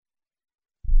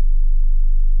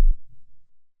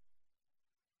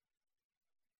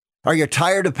Are you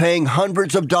tired of paying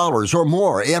hundreds of dollars or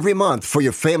more every month for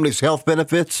your family's health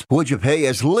benefits? Would you pay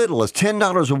as little as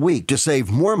 $10 a week to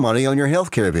save more money on your health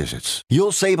care visits?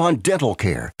 You'll save on dental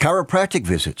care, chiropractic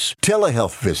visits,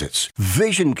 telehealth visits,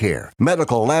 vision care,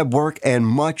 medical lab work, and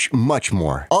much, much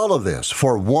more. All of this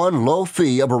for one low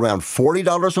fee of around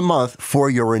 $40 a month for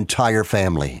your entire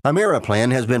family.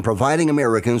 Ameriplan has been providing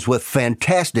Americans with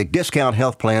fantastic discount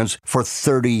health plans for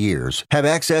 30 years. Have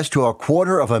access to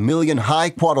 250,000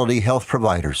 high-quality health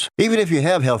providers. Even if you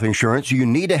have health insurance, you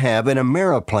need to have an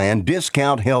Ameriplan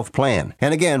discount health plan.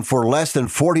 And again, for less than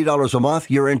 $40 a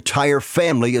month, your entire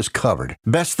family is covered.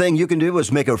 Best thing you can do is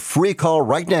make a free call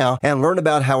right now and learn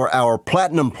about how our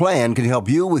Platinum plan can help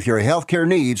you with your health care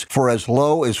needs for as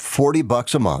low as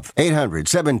 $40 a month.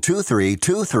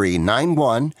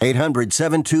 800-723-2391.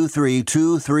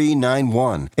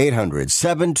 800-723-2391.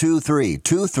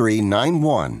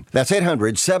 800-723-2391. That's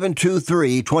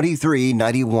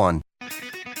 800-723-2391.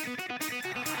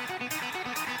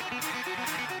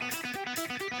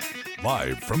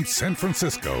 Live from San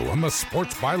Francisco on the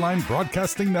Sports Byline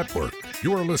Broadcasting Network,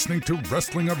 you are listening to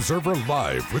Wrestling Observer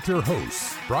Live with your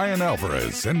hosts, Bryan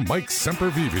Alvarez and Mike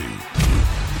Sempervive.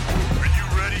 Are you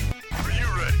ready? Are you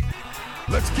ready?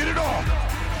 Let's get it on!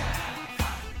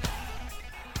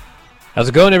 How's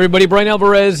it going, everybody? Bryan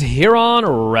Alvarez here on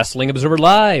Wrestling Observer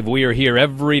Live. We are here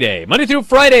every day, Monday through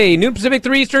Friday, noon Pacific,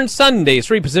 3 Eastern, Sundays,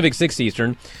 3 Pacific, 6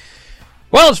 Eastern.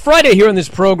 Well, it's Friday here on this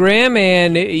program,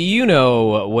 and you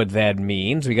know what that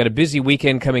means. We got a busy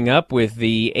weekend coming up with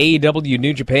the AEW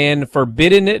New Japan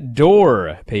Forbidden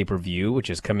Door pay-per-view, which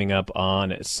is coming up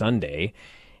on Sunday.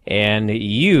 And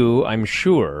you, I'm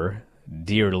sure,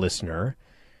 dear listener,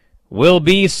 will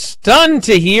be stunned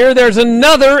to hear there's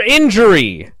another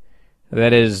injury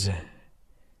that has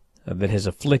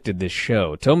afflicted this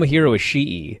show. Tomohiro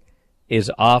Ishii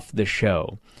is off the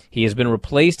show. He has been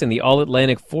replaced in the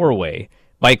All-Atlantic 4-Way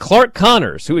by Clark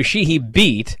Connors, who Ishii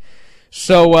beat.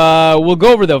 So we'll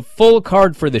go over the full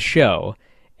card for the show.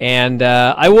 And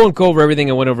I won't go over everything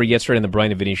I went over yesterday on the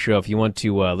Bryan and Vinny show. If you want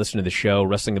to listen to the show,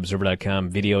 WrestlingObserver.com,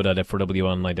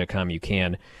 video.f4wonline.com, you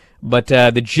can. But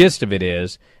the gist of it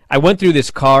is, I went through this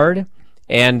card,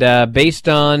 and based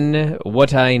on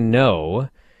what I know,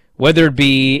 whether it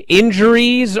be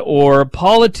injuries or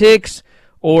politics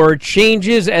or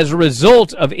changes as a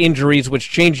result of injuries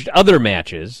which changed other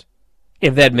matches,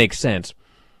 if that makes sense,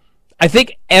 I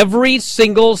think every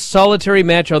single solitary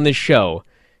match on this show,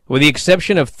 with the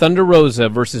exception of Thunder Rosa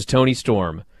versus Toni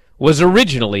Storm, was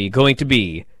originally going to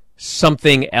be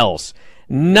something else.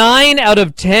 9 out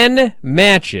of 10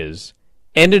 matches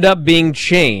ended up being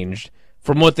changed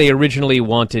from what they originally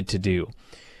wanted to do.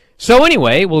 So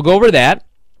anyway, we'll go over that.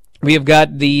 We have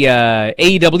got the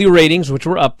AEW ratings, which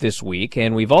were up this week,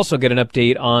 and we've also got an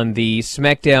update on the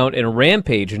SmackDown and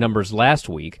Rampage numbers last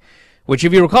week, which,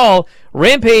 if you recall,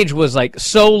 Rampage was like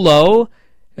so low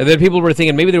that people were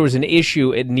thinking maybe there was an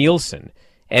issue at Nielsen.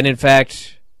 And in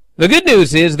fact, the good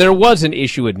news is there was an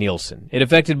issue at Nielsen. It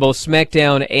affected both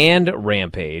SmackDown and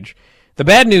Rampage. The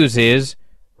bad news is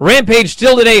Rampage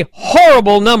still did a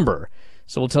horrible number.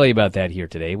 So we'll tell you about that here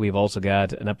today. We've also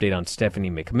got an update on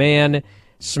Stephanie McMahon,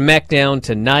 SmackDown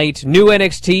tonight, new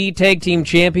NXT Tag Team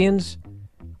Champions,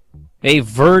 a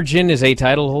virgin is a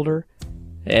title holder,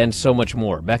 and so much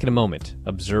more. Back in a moment.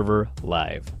 Observer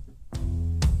Live.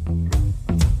 I'm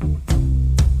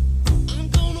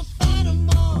gonna fight 'em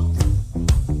all.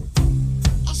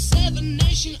 A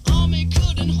 7-nation army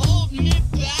couldn't hold me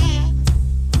back.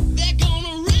 They're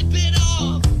gonna rip it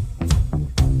off,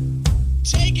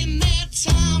 taking their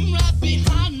time right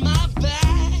behind my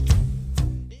back.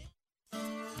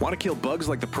 Want to kill bugs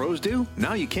like the pros do?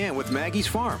 Now you can with Maggie's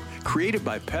Farm. Created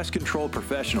by pest control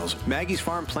professionals, Maggie's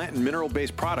Farm plant and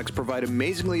mineral-based products provide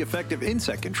amazingly effective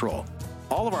insect control.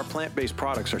 All of our plant-based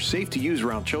products are safe to use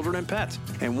around children and pets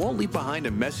and won't leave behind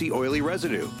a messy, oily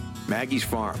residue. Maggie's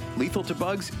Farm. Lethal to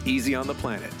bugs, easy on the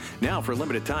planet. Now, for a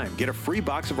limited time, get a free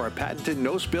box of our patented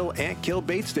no-spill ant kill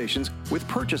bait stations with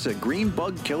purchase at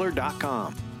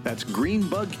greenbugkiller.com. That's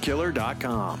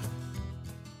greenbugkiller.com.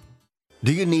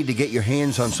 Do you need to get your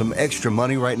hands on some extra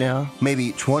money right now?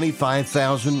 Maybe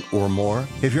 $25,000 or more?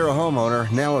 If you're a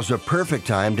homeowner, now is a perfect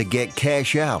time to get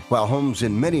cash out while homes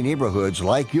in many neighborhoods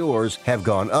like yours have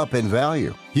gone up in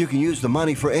value. You can use the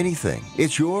money for anything.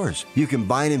 It's yours. You can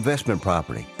buy an investment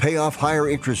property, pay off higher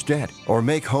interest debt, or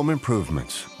make home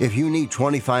improvements. If you need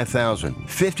 $25,000,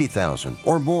 $50,000,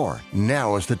 or more,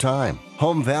 now is the time.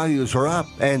 Home values are up,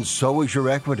 and so is your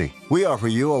equity. We offer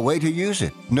you a way to use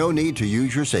it. No need to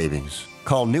use your savings.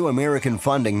 Call New American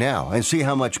Funding now and see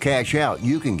how much cash out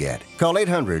you can get. Call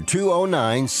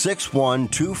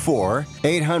 800-209-6124,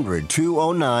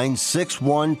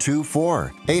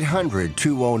 800-209-6124,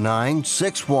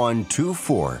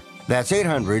 800-209-6124. That's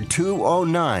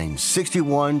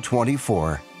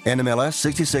 800-209-6124. NMLS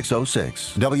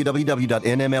 6606.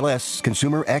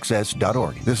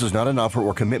 www.nmlsconsumeraccess.org. This is not an offer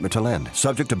or commitment to lend.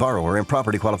 Subject to borrower and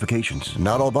property qualifications.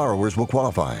 Not all borrowers will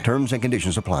qualify. Terms and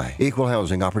conditions apply. Equal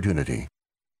housing opportunity.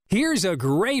 Here's a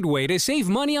great way to save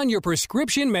money on your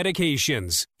prescription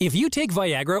medications. If you take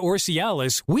Viagra or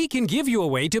Cialis, we can give you a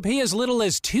way to pay as little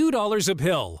as $2 a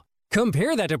pill.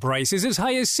 Compare that to prices as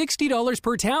high as $60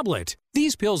 per tablet.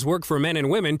 These pills work for men and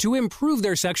women to improve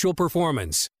their sexual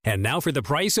performance. And now for the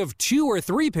price of 2 or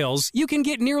 3 pills, you can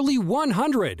get nearly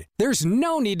 100. There's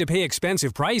no need to pay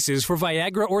expensive prices for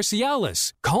Viagra or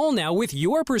Cialis. Call now with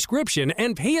your prescription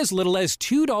and pay as little as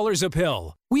 $2 a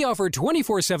pill. We offer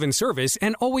 24/7 service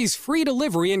and always free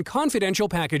delivery and confidential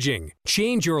packaging.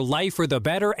 Change your life for the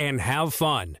better and have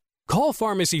fun. Call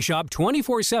Pharmacy Shop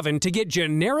 24/7 to get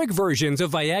generic versions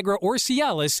of Viagra or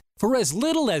Cialis for as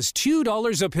little as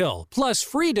 $2 a pill, plus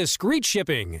free discreet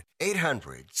shipping.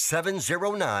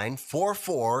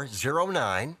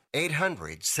 800-709-4409.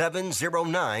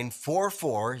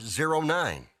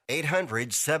 800-709-4409.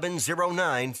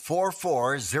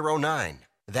 800-709-4409.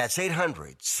 That's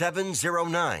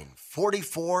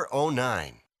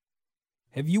 800-709-4409.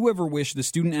 Have you ever wished the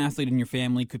student athlete in your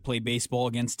family could play baseball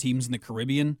against teams in the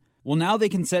Caribbean? Well, now they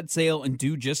can set sail and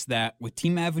do just that with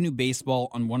Team Avenue Baseball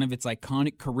on one of its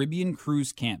iconic Caribbean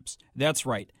cruise camps. That's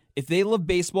right. If they love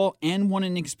baseball and want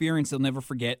an experience they'll never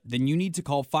forget, then you need to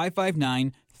call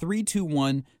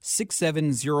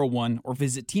 559-321-6701 or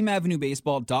visit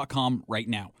teamavenuebaseball.com right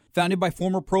now. Founded by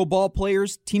former pro ball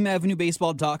players,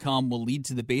 teamavenuebaseball.com will lead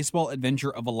to the baseball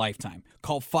adventure of a lifetime.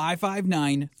 Call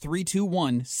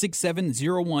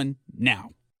 559-321-6701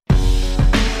 now.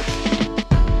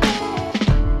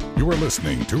 You are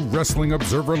listening to Wrestling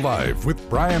Observer Live with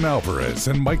Bryan Alvarez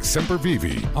and Mike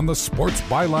Sempervive on the Sports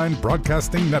Byline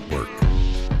Broadcasting Network.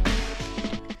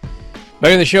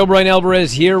 Back in the show, Bryan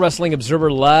Alvarez here, Wrestling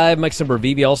Observer Live. Mike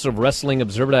Sempervive, also of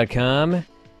WrestlingObserver.com.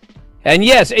 And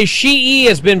yes, Ishii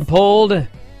has been pulled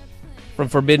from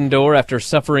Forbidden Door after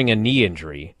suffering a knee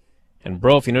injury. And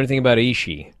bro, if you know anything about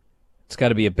Ishii, it's got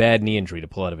to be a bad knee injury to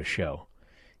pull out of a show.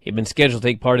 He'd been scheduled to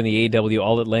take part in the AEW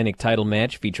All-Atlantic title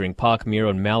match featuring Pac, Miro,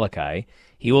 and Malachi.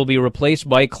 He will be replaced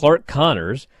by Clark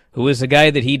Connors, who is the guy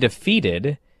that he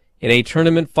defeated in a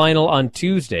tournament final on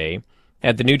Tuesday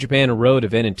at the New Japan Road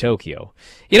event in Tokyo.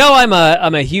 You know, I'm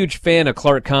a huge fan of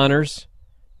Clark Connors.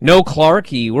 No Clark,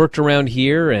 he worked around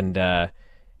here, and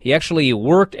he actually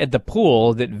worked at the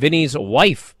pool that Vinny's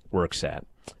wife works at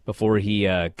before he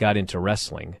got into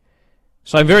wrestling.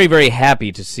 So I'm very, very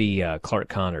happy to see Clark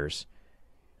Connors.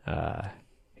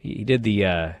 He did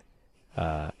the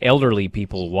elderly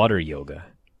people water yoga,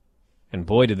 and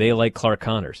boy, did they like Clark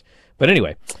Connors. But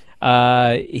anyway,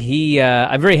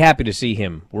 I'm very happy to see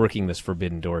him working this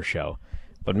Forbidden Door show.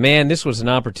 But man, this was an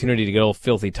opportunity to get old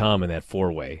Filthy Tom in that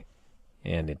 4-way,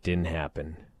 and it didn't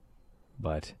happen.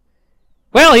 But,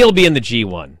 well, he'll be in the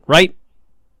G1, right?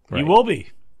 He will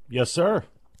be. Yes, sir.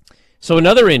 So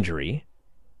another injury.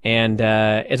 And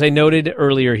as I noted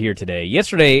earlier here today,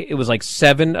 yesterday it was like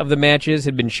 7 of the matches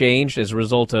had been changed as a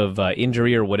result of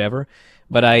injury or whatever.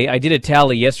 But I did a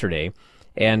tally yesterday,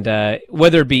 and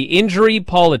whether it be injury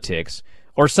politics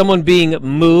or someone being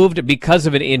moved because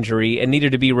of an injury and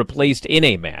needed to be replaced in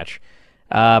a match,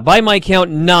 by my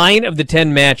count, 9 of the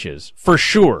 10 matches, for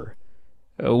sure,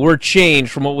 were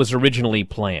changed from what was originally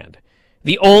planned.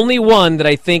 The only one that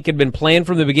I think had been planned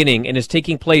from the beginning and is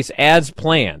taking place as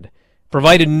planned,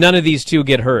 provided none of these two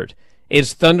get hurt,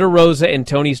 is Thunder Rosa and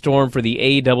Toni Storm for the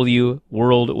AEW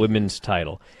World Women's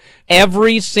title.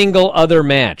 Every single other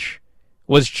match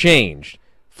was changed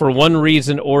for one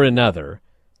reason or another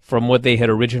from what they had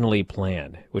originally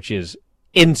planned, which is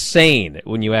insane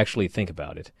when you actually think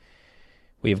about it.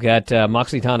 We've got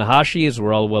Moxley Tanahashi, as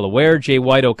we're all well aware, Jay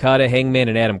White, Okada, Hangman,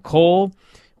 and Adam Cole.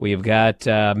 We've got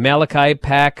Malachi,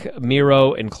 Pac,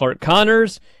 Miro, and Clark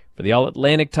Connors for the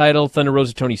All-Atlantic title, Thunder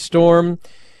Rosa, Toni Storm,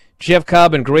 Jeff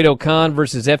Cobb and Great Khan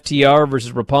versus FTR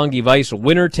versus Roppongi Vice,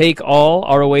 winner take all,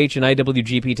 ROH and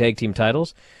IWGP tag team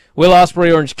titles, Will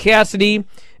Ospreay, Orange Cassidy,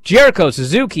 Jericho,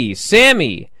 Suzuki,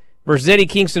 Sammy versus Eddie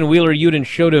Kingston, Wheeler Yuta, and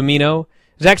Shota Umino,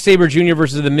 Zack Sabre Jr.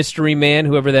 versus the Mystery Man,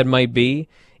 whoever that might be,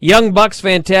 Young Bucks,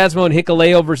 Phantasmo, and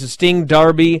Hikuleo versus Sting,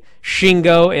 Darby,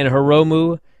 Shingo, and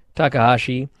Hiromu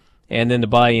Takahashi, and then the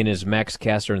buy-in is Max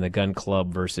Caster and the Gun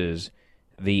Club versus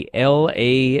the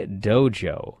L.A.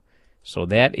 Dojo. So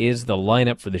that is the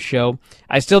lineup for the show.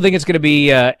 I still think it's going to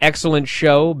be an excellent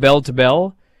show, bell to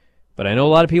bell, but I know a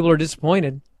lot of people are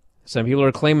disappointed. Some people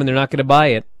are claiming they're not going to buy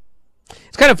it.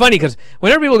 It's kind of funny because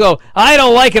whenever people go, I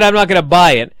don't like it, I'm not going to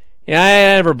buy it,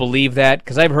 I never believe that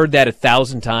because I've heard that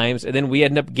 1,000 times, and then we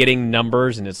end up getting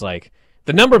numbers, and it's like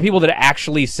the number of people that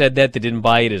actually said that didn't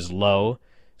buy it is low.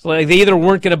 So like they either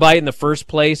weren't going to buy it in the first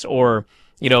place, or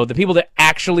the people that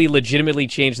actually legitimately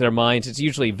changed their minds, it's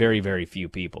usually very, very few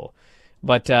people.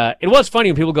 But it was funny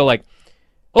when people go like,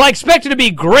 well, I expect it to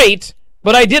be great,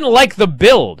 but I didn't like the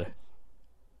build.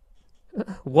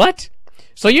 What?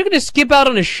 So you're going to skip out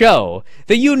on a show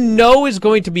that you know is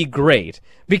going to be great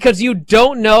because you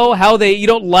don't know you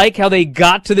don't like how they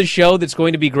got to the show that's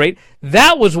going to be great?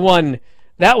 That was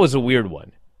a weird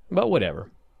one, but whatever.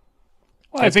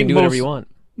 Well, I think do whatever you want.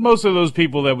 Most of those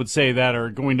people that would say that are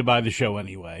going to buy the show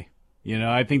anyway.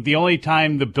 I think the only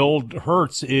time the build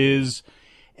hurts is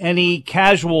any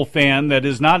casual fan that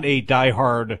is not a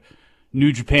diehard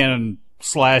New Japan /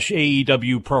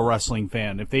 AEW pro wrestling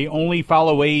fan. If they only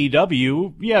follow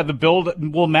AEW, yeah, the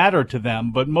build will matter to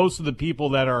them. But most of the people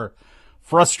that are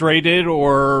frustrated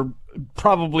or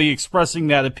probably expressing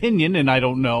that opinion, and I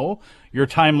don't know, your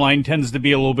timeline tends to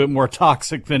be a little bit more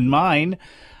toxic than mine.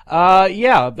 I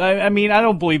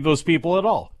don't believe those people at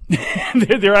all.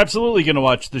 They're absolutely going to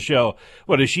watch the show.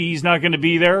 What, Ishii's not going to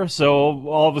be there, so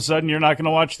all of a sudden you're not going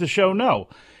to watch the show? No.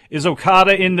 Is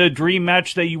Okada in the dream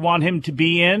match that you want him to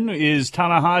be in? Is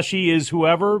Tanahashi, is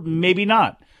whoever? Maybe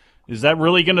not. Is that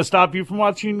really going to stop you from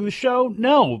watching the show?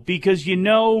 No, because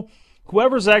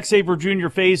whoever Zack Sabre Jr.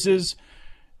 faces,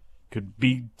 could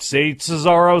be, say it's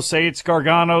Cesaro, say it's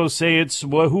Gargano, say it's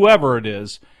whoever it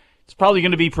is, it's probably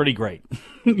going to be pretty great.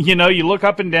 You look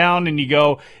up and down and you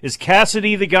go, is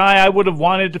Cassidy the guy I would have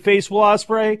wanted to face Will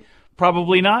Ospreay?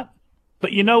 Probably not.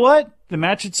 But you know what? The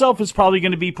match itself is probably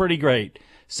going to be pretty great.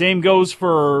 Same goes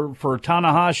for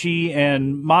Tanahashi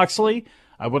and Moxley.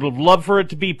 I would have loved for it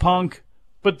to be Punk,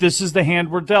 but this is the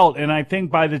hand we're dealt. And I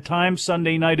think by the time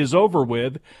Sunday night is over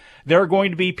with, there are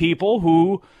going to be people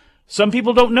who some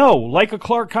people don't know, like a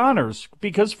Clark Connors,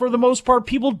 because for the most part,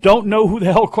 people don't know who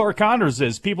the hell Clark Connors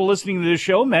is. People listening to this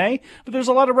show may, but there's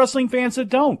a lot of wrestling fans that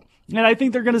don't. And I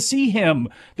think they're going to see him.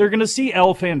 They're going to see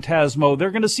El Phantasmo.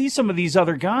 They're going to see some of these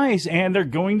other guys, and they're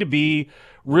going to be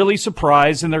really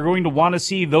surprised, and they're going to want to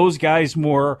see those guys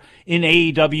more in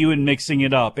AEW and mixing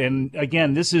it up. And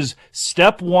again, this is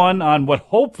step one on what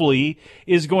hopefully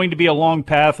is going to be a long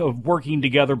path of working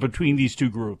together between these two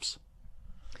groups.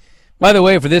 By the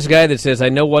way, for this guy that says, I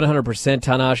know 100%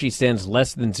 Tanahashi stands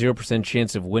less than 0%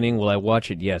 chance of winning, will I watch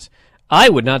it? Yes. I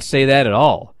would not say that at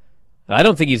all. I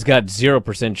don't think he's got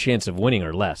 0% chance of winning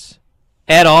or less.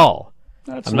 At all.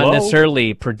 I'm not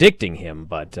necessarily predicting him,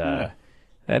 but that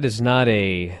is not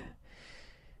a...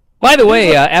 By the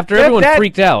way, after everyone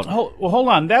freaked out... Hold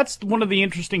on. That's one of the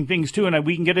interesting things, too, and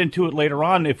we can get into it later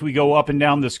on if we go up and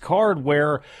down this card,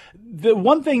 where the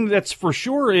one thing that's for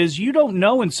sure is you don't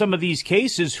know in some of these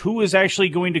cases who is actually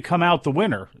going to come out the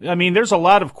winner. I mean, there's a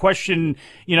lot of question.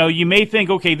 You may think,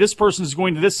 okay, this person's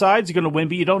going to this side's going to win,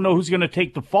 but you don't know who's going to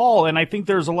take the fall, and I think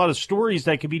there's a lot of stories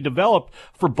that could be developed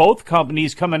for both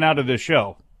companies coming out of this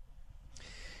show.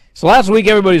 So last week,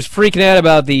 everybody was freaking out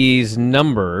about these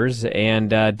numbers, and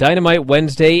Dynamite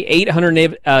Wednesday,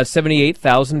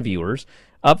 878,000 viewers,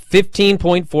 up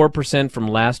 15.4% from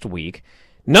last week.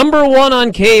 Number one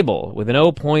on cable with an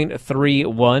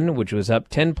 0.31, which was up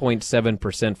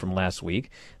 10.7% from last week.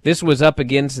 This was up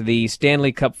against the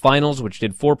Stanley Cup Finals, which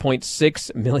did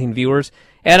 4.6 million viewers,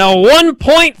 and a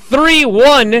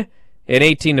 1.31 in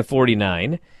 18 to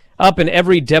 49. Up in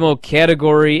every demo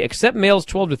category except males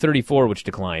 12 to 34, which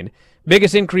declined.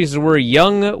 Biggest increases were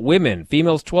young women,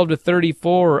 females 12 to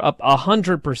 34, up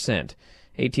 100%.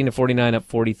 18 to 49, up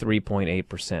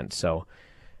 43.8%. So,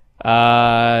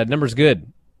 numbers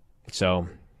good. So,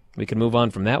 we can move on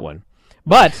from that one.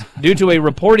 But, due to a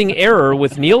reporting error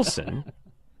with Nielsen,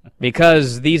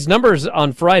 because these numbers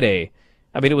on Friday,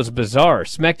 it was bizarre.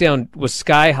 SmackDown was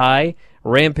sky high.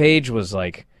 Rampage was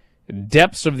like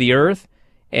depths of the earth.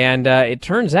 And it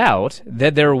turns out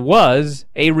that there was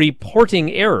a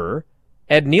reporting error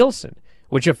at Nielsen,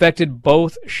 which affected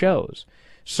both shows.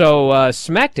 So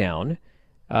SmackDown,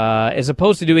 as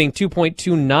opposed to doing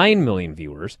 2.29 million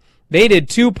viewers, they did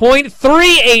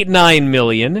 2.389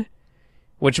 million,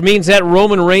 which means that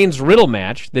Roman Reigns Riddle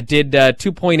match that did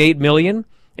 2.8 million,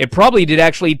 it probably did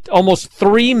actually almost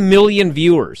 3 million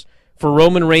viewers for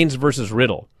Roman Reigns versus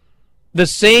Riddle. The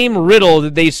same Riddle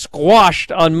that they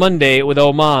squashed on Monday with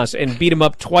Omos and beat him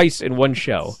up twice in one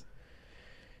show.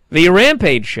 The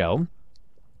Rampage show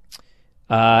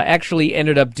actually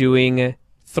ended up doing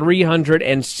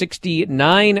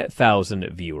 369,000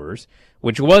 viewers,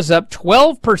 which was up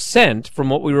 12% from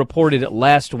what we reported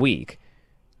last week.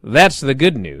 That's the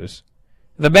good news.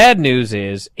 The bad news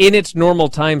is, in its normal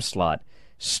time slot,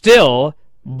 still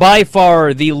by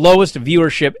far the lowest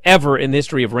viewership ever in the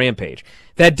history of Rampage.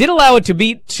 That did allow it to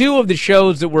beat two of the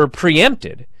shows that were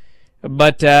preempted,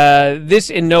 but this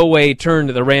in no way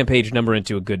turned the Rampage number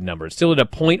into a good number. It's still at a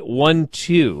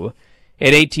 .12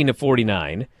 at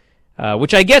 18-49,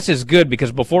 which I guess is good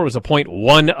because before it was a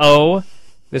 .10.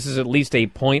 This is at least a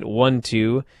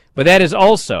 .12, but that is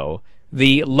also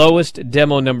the lowest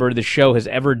demo number the show has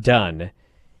ever done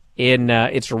in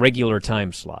its regular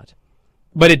time slot.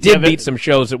 But it did beat some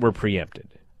shows that were preempted.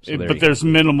 So but there's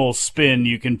minimal spin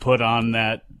you can put on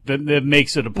that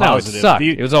makes it a positive. No, it sucked.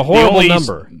 It was a horrible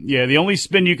number. Yeah, the only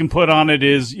spin you can put on it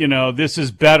is, this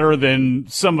is better than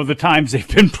some of the times they've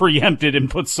been preempted and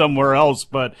put somewhere else.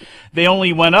 But they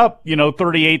only went up,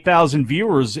 38,000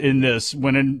 viewers in this,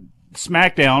 when in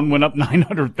SmackDown went up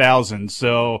 900,000.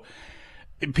 So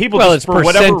people, just, for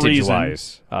whatever reason,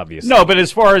 obviously. No, but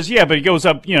as far as, but it goes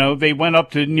up, they went up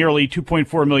to nearly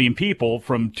 2.4 million people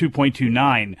from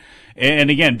 2.29. And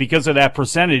again, because of that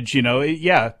percentage,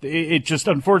 it just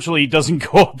unfortunately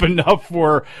doesn't go up enough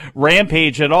for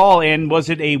Rampage at all. And was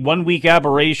it a 1 week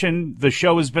aberration? The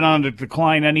show has been on a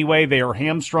decline anyway. They are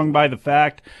hamstrung by the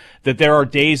fact that there are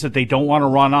days that they don't want to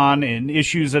run on and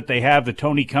issues that they have that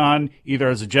Tony Khan either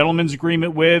has a gentleman's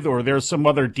agreement with, or there's some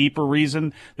other deeper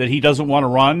reason that he doesn't want to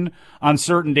run on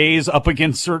certain days up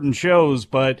against certain shows.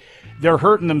 But they're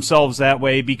hurting themselves that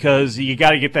way because you got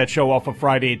to get that show off of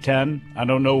Friday at 10. I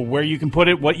don't know where you can put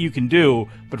it, what you can do,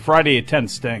 but Friday at 10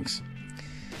 stinks.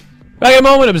 Back in a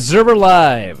moment, Observer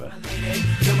Live.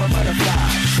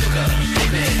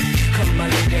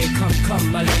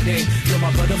 Come, my lady, you're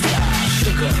my butterfly,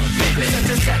 sugar, baby.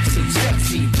 Such a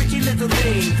sexy, pretty little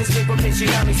thing. This paper pinch, you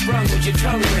got me sprung with your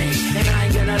tongue ring. And I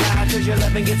ain't gonna lie, cause your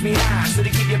loving gets me high. So to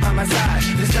keep you by my side,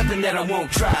 there's nothing that I won't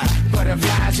try.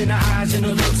 Butterflies in the eyes and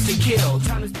the looks to kill.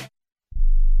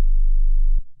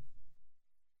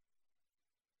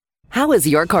 How is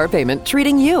your car payment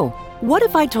treating you? What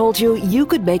if I told you you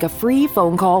could make a free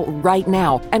phone call right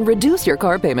now and reduce your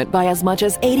car payment by as much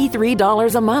as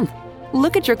 $83 a month?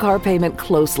 Look at your car payment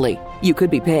closely. You could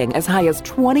be paying as high as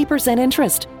 20%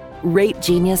 interest. Rate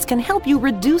Genius can help you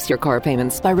reduce your car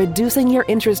payments by reducing your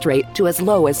interest rate to as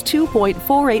low as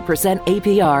 2.48%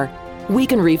 APR. We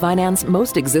can refinance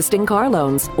most existing car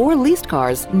loans or leased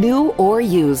cars, new or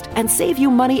used, and save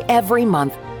you money every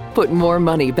month. Put more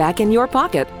money back in your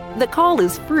pocket. The call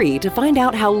is free to find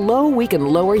out how low we can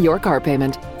lower your car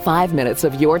payment. 5 minutes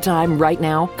of your time right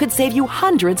now could save you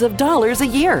hundreds of dollars a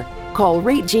year. Call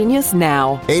Rate Genius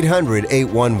now.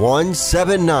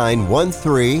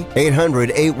 800-811-7913.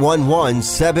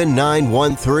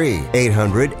 800-811-7913.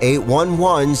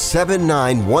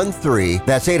 800-811-7913.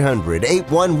 That's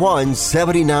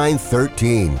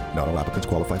 800-811-7913. Not all applicants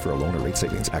qualify for a loan or rate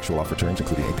savings. Actual offer terms,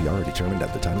 including APR, are determined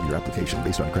at the time of your application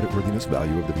based on creditworthiness,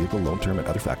 value of the vehicle, loan term, and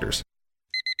other factors.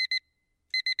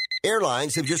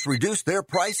 Airlines have just reduced their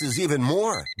prices even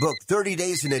more. Book 30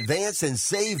 days in advance and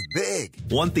save big.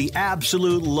 Want the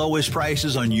absolute lowest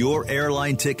prices on your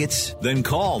airline tickets? Then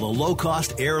call the Low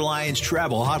Cost Airlines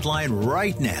Travel Hotline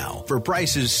right now. For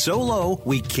prices so low,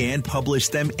 we can't publish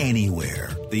them anywhere.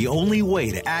 The only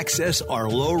way to access our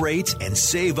low rates and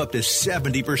save up to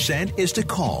 70% is to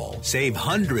call. Save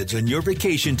hundreds on your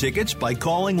vacation tickets by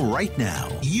calling right now.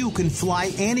 You can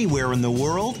fly anywhere in the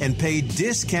world and pay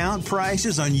discount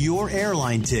prices on your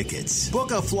airline tickets.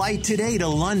 Book a flight today to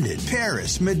London,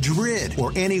 Paris, Madrid,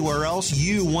 or anywhere else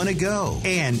you want to go.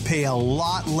 And pay a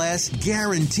lot less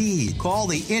guaranteed. Call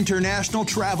the International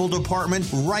Travel Department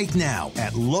right now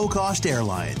at Low Cost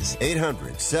Airlines.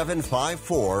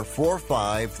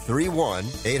 800-754-4531.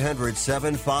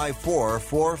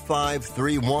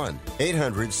 800-754-4531.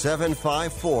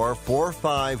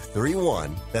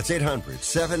 800-754-4531. That's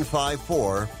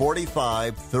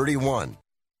 800-754-4531.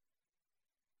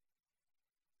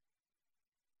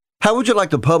 How would you like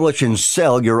to publish and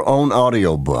sell your own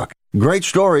audiobook? Great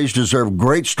stories deserve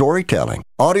great storytelling.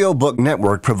 Audiobook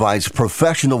Network provides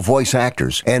professional voice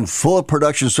actors and full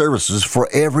production services for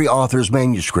every author's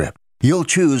manuscript. You'll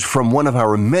choose from one of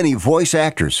our many voice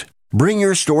actors. Bring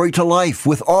your story to life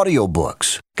with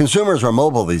audiobooks. Consumers are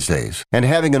mobile these days, and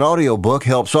having an audiobook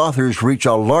helps authors reach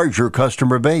a larger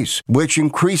customer base, which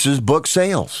increases book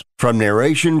sales. From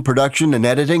narration, production, and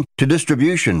editing to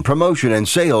distribution, promotion, and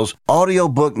sales,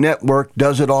 Audiobook Network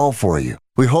does it all for you.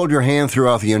 We hold your hand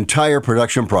throughout the entire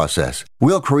production process.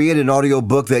 We'll create an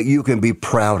audiobook that you can be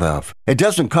proud of. It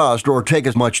doesn't cost or take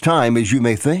as much time as you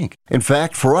may think. In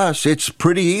fact, for us, it's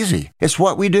pretty easy. It's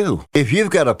what we do. If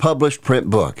you've got a published print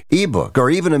book, ebook,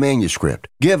 or even a manuscript,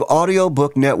 give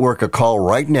Audiobook Network a call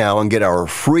right now and get our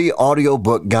free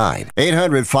audiobook guide.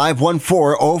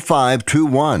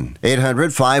 800-514-0521.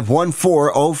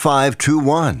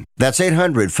 800-514-0521. That's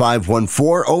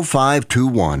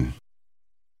 800-514-0521.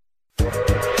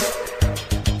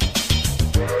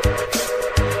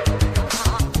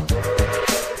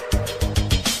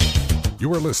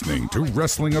 You are listening to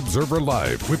Wrestling Observer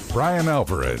Live with Bryan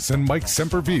Alvarez and Mike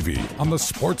Sempervive on the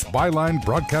Sports Byline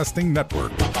Broadcasting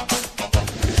Network.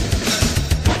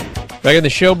 Back on the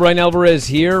show, Bryan Alvarez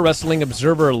here, Wrestling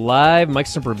Observer Live. Mike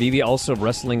Sempervive, also of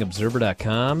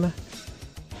WrestlingObserver.com.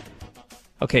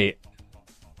 Okay,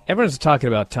 everyone's talking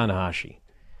about Tanahashi.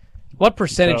 What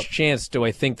percentage chance do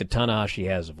I think that Tanahashi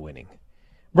has of winning?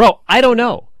 Bro, I don't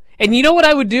know. And you know what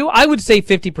I would do? I would say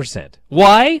 50%.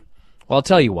 Why? Well, I'll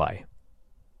tell you why.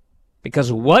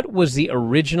 Because what was the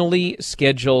originally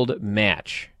scheduled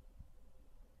match?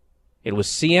 It was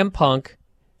CM Punk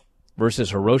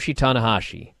versus Hiroshi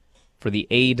Tanahashi for the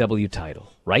AEW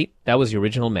title, right? That was the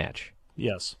original match.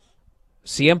 Yes.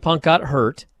 CM Punk got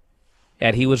hurt,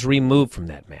 and he was removed from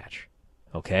that match.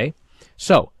 Okay?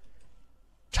 So,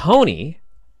 Tony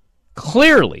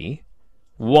clearly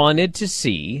wanted to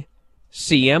see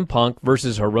CM Punk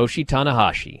versus Hiroshi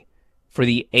Tanahashi for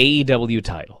the AEW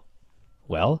title.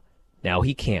 Well, now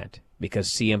he can't because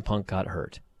CM Punk got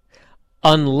hurt.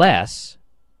 Unless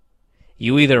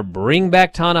you either bring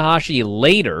back Tanahashi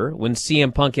later when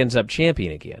CM Punk ends up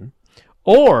champion again,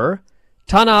 or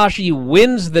Tanahashi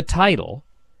wins the title,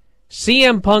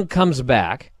 CM Punk comes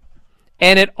back,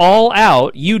 and at All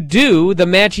Out, you do the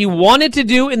match he wanted to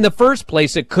do in the first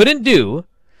place, it couldn't do,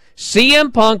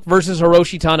 CM Punk versus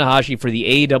Hiroshi Tanahashi for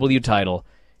the AEW title,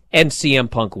 and CM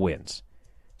Punk wins.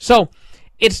 So,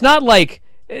 it's not like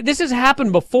this has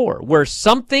happened before, where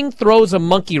something throws a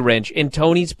monkey wrench in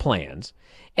Tony's plans,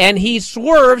 and he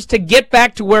swerves to get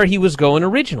back to where he was going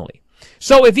originally.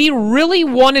 So if he really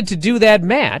wanted to do that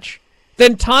match,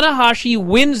 then Tanahashi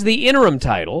wins the interim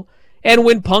title, and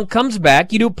when Punk comes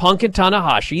back, you do Punk and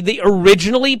Tanahashi, the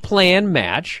originally planned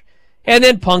match, and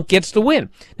then Punk gets the win.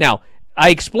 Now, I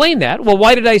explained that. Well,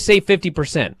 why did I say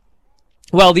 50%?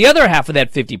 Well, the other half of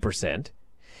that 50%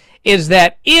 is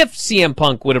that if CM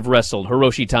Punk would have wrestled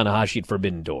Hiroshi Tanahashi at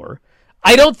Forbidden Door,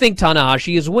 I don't think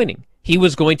Tanahashi is winning. He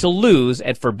was going to lose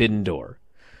at Forbidden Door.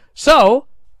 So,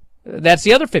 that's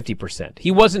the other 50%.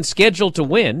 He wasn't scheduled to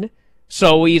win,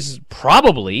 so he's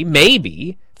probably,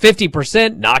 maybe,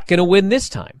 50% not going to win this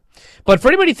time. But for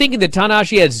anybody thinking that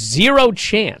Tanahashi has zero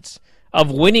chance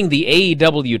of winning the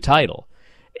AEW title,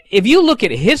 if you look at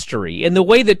history and the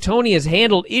way that Tony has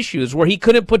handled issues where he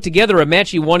couldn't put together a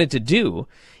match he wanted to do,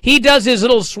 he does his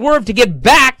little swerve to get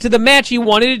back to the match he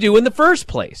wanted to do in the first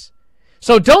place.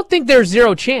 So don't think there's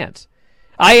zero chance.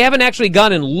 I haven't actually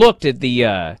gone and looked at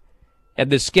the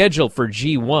schedule for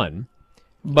G1.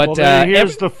 But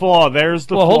here's the flaw. There's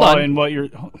the flaw in what you're...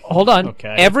 Hold on.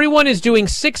 Okay. Everyone is doing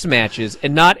 6 matches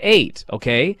and not 8,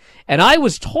 okay? And I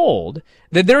was told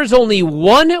that there's only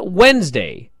one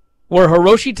Wednesday where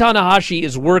Hiroshi Tanahashi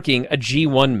is working a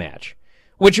G1 match,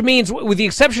 which means, with the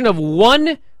exception of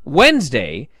one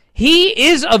Wednesday, he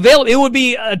is available. It would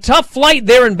be a tough flight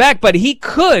there and back, but he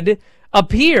could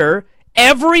appear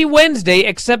every Wednesday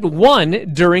except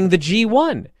one during the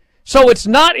G1. So it's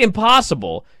not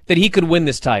impossible that he could win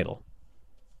this title.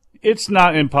 It's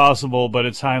not impossible, but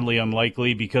it's highly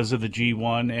unlikely because of the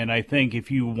G1. And I think if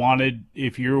you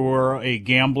were a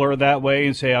gambler that way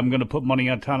and say, I'm going to put money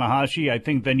on Tanahashi, I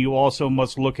think then you also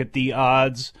must look at the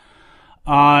odds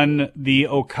on the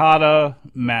Okada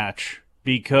match.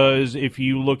 Because if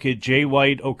you look at Jay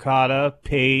White, Okada,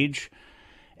 Page,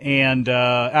 and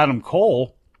Adam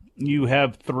Cole, you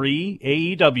have 3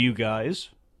 AEW guys,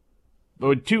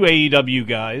 or 2 AEW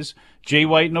guys, Jay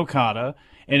White and Okada.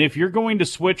 And if you're going to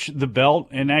switch the belt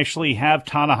and actually have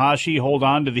Tanahashi hold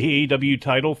on to the AEW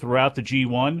title throughout the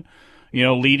G1,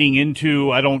 leading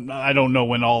into, I don't know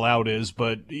when All Out is,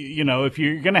 but, if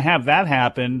you're going to have that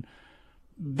happen,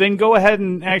 then go ahead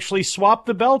and actually swap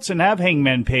the belts and have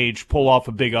Hangman Page pull off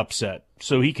a big upset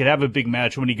so he could have a big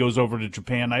match when he goes over to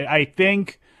Japan. I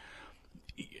think,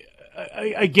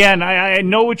 again, I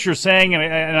know what you're saying,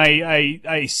 and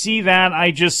I see that.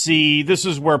 I just see this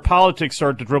is where politics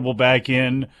start to dribble back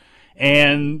in,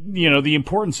 and, the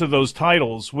importance of those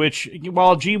titles, which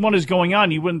while G1 is going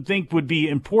on, you wouldn't think would be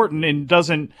important,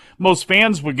 and most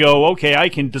fans would go, okay, I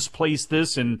can displace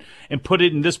this and put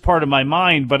it in this part of my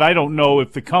mind, but I don't know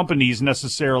if the companies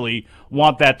necessarily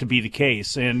want that to be the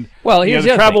case. And here's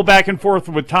the travel back and forth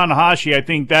with Tanahashi, I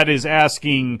think that's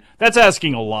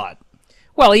asking a lot.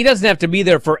 Well, he doesn't have to be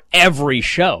there for every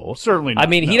show. Certainly not. I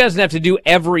mean, he doesn't have to do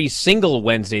every single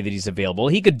Wednesday that he's available.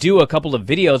 He could do a couple of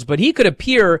videos, but he could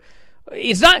appear.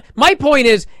 My point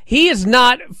is, he is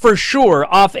not for sure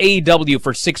off AEW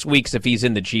for 6 weeks if he's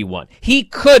in the G1. He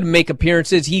could make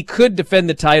appearances. He could defend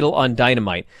the title on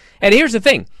Dynamite. And here's the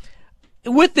thing.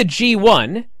 With the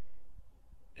G1,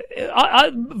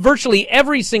 virtually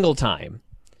every single time,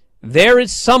 there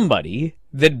is somebody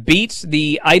that beats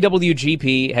the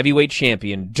IWGP Heavyweight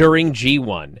Champion during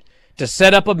G1 to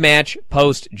set up a match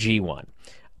post G1.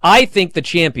 I think the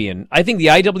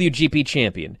IWGP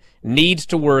Champion needs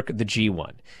to work the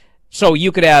G1. So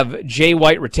you could have Jay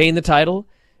White retain the title.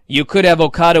 You could have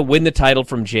Okada win the title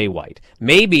from Jay White.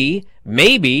 Maybe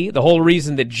the whole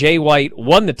reason that Jay White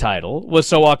won the title was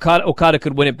so Okada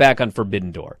could win it back on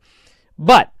Forbidden Door.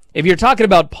 But if you're talking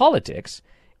about politics,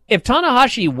 if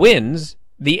Tanahashi wins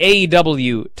the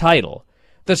AEW title,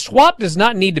 the swap does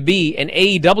not need to be an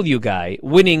AEW guy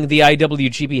winning the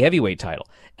IWGP Heavyweight title.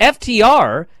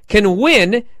 FTR can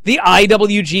win the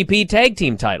IWGP Tag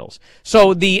Team titles.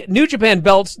 So the New Japan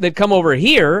belts that come over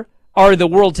here are the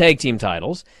World Tag Team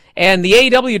titles, and the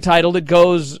AEW title that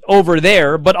goes over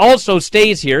there but also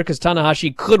stays here because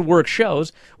Tanahashi could work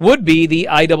shows would be the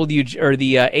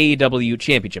AEW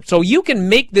Championship. So you can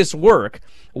make this work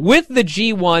with the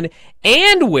G1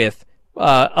 and with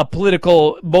a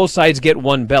political, both sides get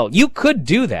one belt. You could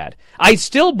do that. I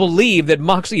still believe that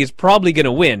Moxley is probably going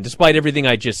to win, despite everything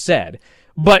I just said.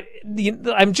 But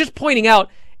I'm just pointing out,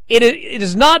 it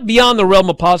is not beyond the realm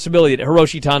of possibility that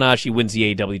Hiroshi Tanahashi wins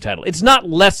the AEW title. It's not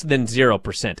less than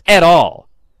 0% at all.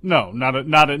 No, not at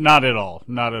all.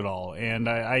 Not at all. And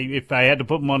if I had to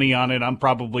put money on it, I'm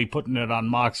probably putting it on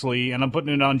Moxley, and I'm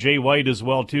putting it on Jay White as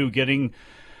well, too,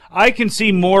 I can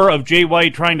see more of Jay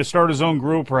White trying to start his own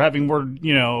group or having more,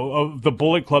 of the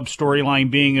Bullet Club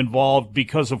storyline being involved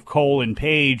because of Cole and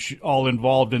Page all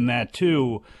involved in that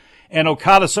too. And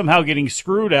Okada somehow getting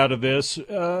screwed out of this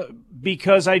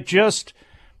because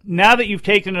now that you've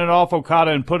taken it off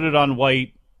Okada and put it on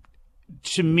White,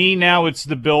 to me now it's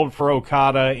the build for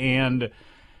Okada, and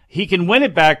he can win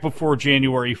it back before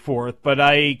January 4th, but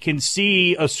I can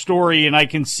see a story, and I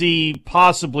can see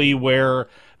possibly where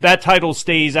that title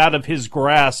stays out of his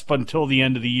grasp until the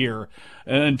end of the year,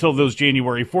 until those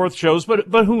January 4th shows. But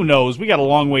who knows? We got a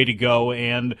long way to go,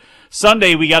 and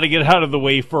Sunday we got to get out of the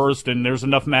way first, and there's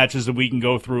enough matches that we can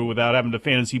go through without having to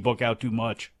fantasy book out too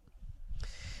much.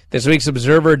 This week's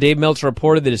Observer, Dave Meltzer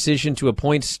reported the decision to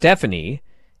appoint Stephanie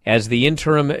as the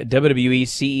interim WWE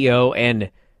CEO and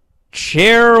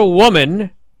chairwoman,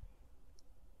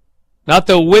 not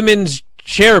the women's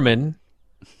chairman.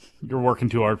 You're working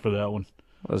too hard for that one.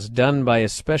 Was done by a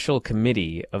special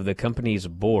committee of the company's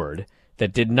board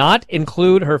that did not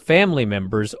include her family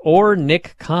members or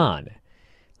Nick Khan.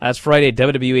 Last Friday,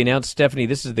 WWE announced Stephanie.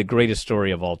 This is the greatest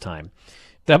story of all time.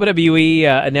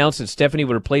 WWE announced that Stephanie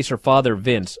would replace her father,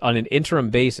 Vince, on an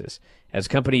interim basis as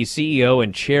company CEO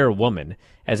and chairwoman,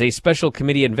 as a special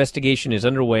committee investigation is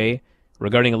underway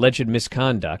regarding alleged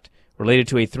misconduct related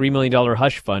to a $3 million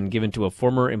hush fund given to a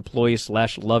former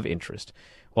employee/love interest.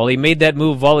 While he made that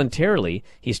move voluntarily,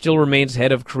 he still remains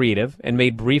head of creative and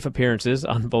made brief appearances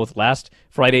on both last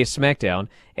Friday's SmackDown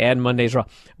and Monday's Raw.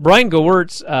 Brian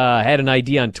Gewirtz had an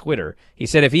idea on Twitter. He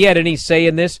said if he had any say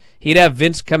in this, he'd have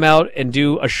Vince come out and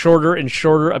do a shorter and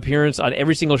shorter appearance on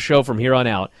every single show from here on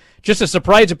out. Just a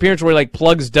surprise appearance where he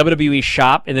plugs WWE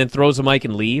shop and then throws a mic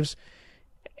and leaves.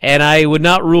 And I would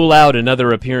not rule out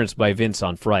another appearance by Vince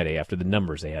on Friday after the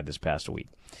numbers they had this past week.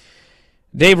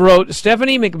 Dave wrote,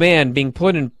 Stephanie McMahon being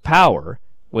put in power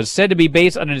was said to be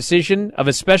based on a decision of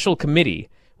a special committee,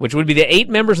 which would be the 8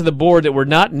 members of the board that were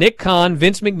not Nick Khan,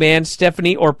 Vince McMahon,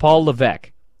 Stephanie, or Paul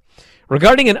Levesque.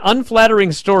 Regarding an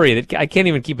unflattering story that I can't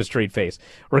even keep a straight face.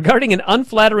 Regarding an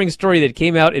unflattering story that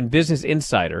came out in Business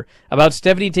Insider about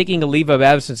Stephanie taking a leave of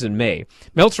absence in May,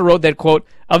 Meltzer wrote that, quote,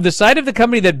 of the side of the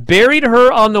company that buried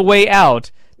her on the way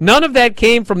out, none of that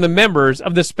came from the members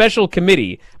of the special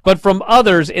committee, but from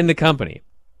others in the company.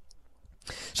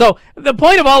 So the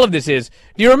point of all of this is,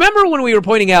 do you remember when we were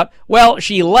pointing out, well,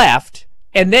 she left,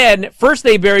 and then first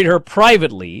they buried her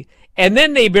privately, and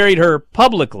then they buried her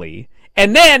publicly,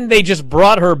 and then they just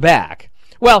brought her back.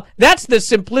 Well, that's the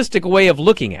simplistic way of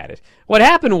looking at it. What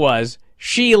happened was,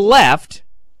 she left,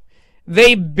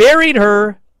 they buried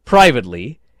her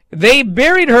privately, They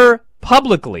buried her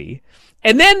publicly,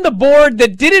 and then the board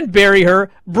that didn't bury her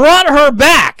brought her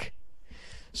back.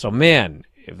 So, man,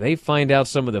 if they find out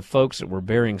some of the folks that were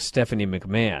burying Stephanie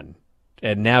McMahon,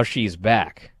 and now she's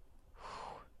back,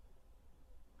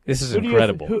 this is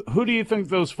incredible. Who do you think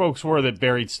those folks were that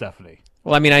buried Stephanie?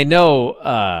 Well, I mean, I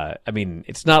know,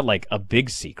 it's not like a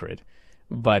big secret,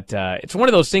 but it's one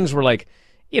of those things where, like,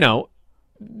 you know,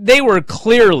 they were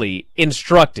clearly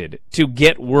instructed to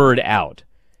get word out.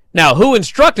 Now, who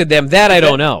instructed them, that I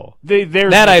don't know.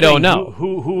 I don't know.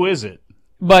 Who is it?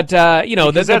 But,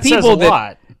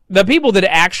 the people that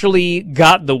actually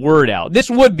got the word out,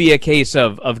 this would be a case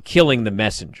of killing the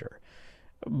messenger.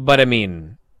 But, I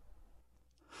mean...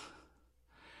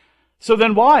 So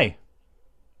then why?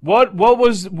 What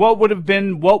was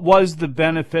the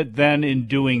benefit then in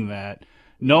doing that?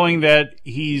 Knowing that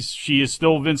she is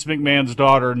still Vince McMahon's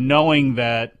daughter, knowing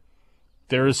that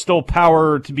there is still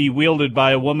power to be wielded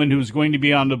by a woman who's going to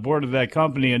be on the board of that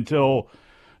company until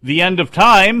the end of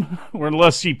time, or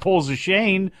unless she pulls a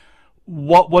Shane.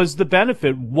 What was the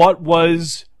benefit? What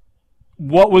was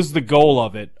the goal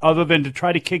of it, other than to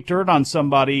try to kick dirt on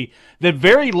somebody that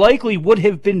very likely would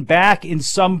have been back in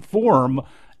some form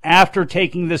after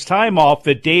taking this time off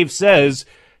that Dave says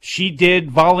she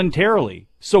did voluntarily?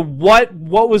 So what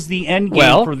was the end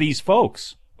game for these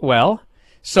folks? Well,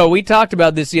 so we talked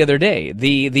about this the other day.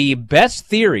 The best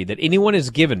theory that anyone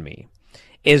has given me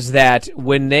is that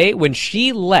when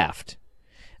she left,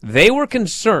 they were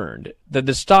concerned that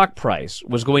the stock price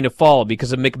was going to fall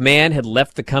because McMahon had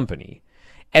left the company.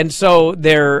 And so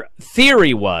their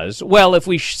theory was, well, if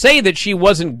we say that she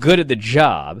wasn't good at the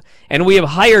job and we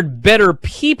have hired better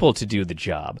people to do the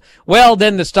job, well,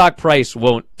 then the stock price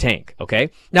won't tank, okay?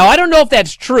 Now, I don't know if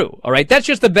that's true, all right? That's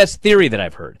just the best theory that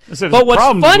I've heard. But what's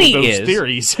funny is,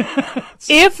 theories.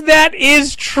 if that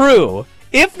is true,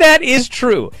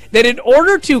 that in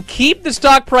order to keep the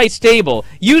stock price stable,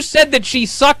 you said that she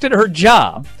sucked at her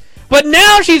job, but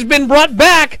now she's been brought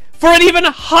back for an even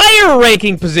higher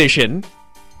ranking position.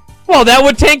 Well, that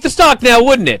would tank the stock now,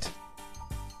 wouldn't it?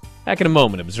 Back in a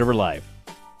moment, Observer Live.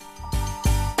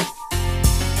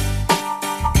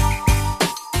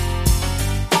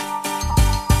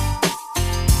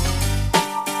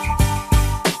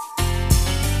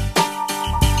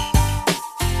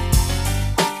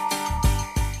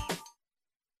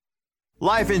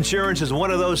 Life insurance is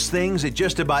one of those things that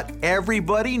just about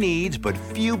everybody needs, but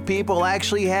few people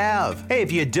actually have. Hey,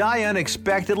 if you die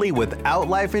unexpectedly without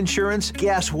life insurance,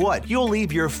 guess what? You'll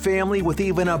leave your family with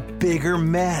even a bigger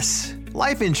mess.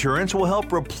 Life insurance will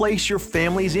help replace your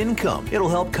family's income. It'll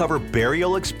help cover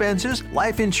burial expenses.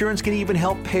 Life insurance can even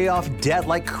help pay off debt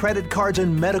like credit cards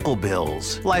and medical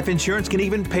bills. Life insurance can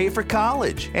even pay for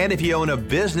college. And if you own a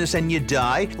business and you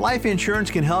die, life insurance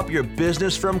can help your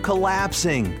business from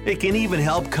collapsing. It can even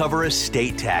help cover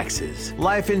estate taxes.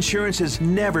 Life insurance has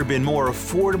never been more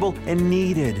affordable and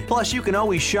needed. Plus, you can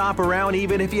always shop around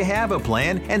even if you have a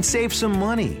plan and save some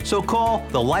money. So call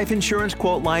the Life Insurance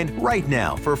Quote Line right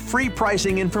now for free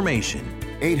pricing information.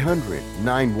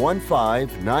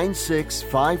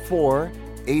 800-915-9654.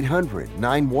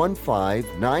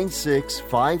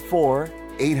 800-915-9654.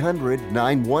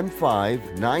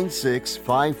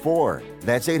 800-915-9654.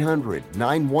 That's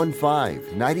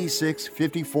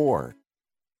 800-915-9654.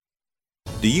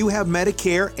 Do you have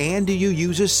Medicare and do you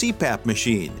use a CPAP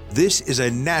machine? This is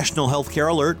a national healthcare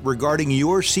alert regarding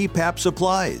your CPAP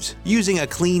supplies. Using a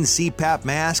clean CPAP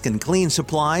mask and clean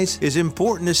supplies is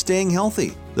important to staying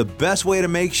healthy. The best way to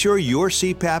make sure your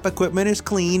CPAP equipment is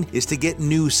clean is to get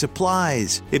new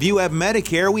supplies. If you have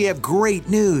Medicare, we have great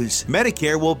news.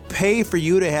 Medicare will pay for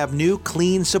you to have new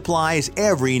clean supplies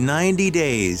every 90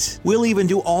 days. We'll even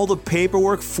do all the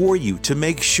paperwork for you to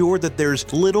make sure that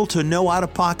there's little to no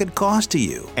out-of-pocket cost to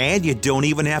you. And you don't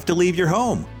even have to leave your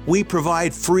home. We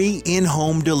provide free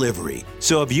in-home delivery.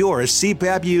 So if you're a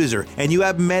CPAP user and you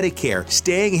have Medicare,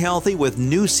 staying healthy with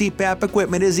new CPAP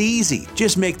equipment is easy.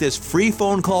 Just make this free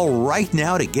phone call right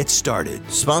now to get started.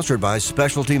 Sponsored by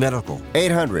Specialty Medical.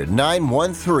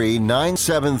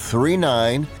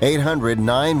 800-913-9739.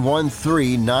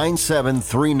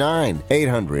 800-913-9739.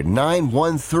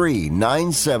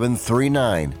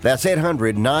 800-913-9739. That's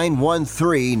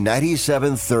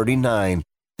 800-913-9739.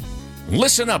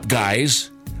 Listen up, guys.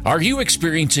 Are you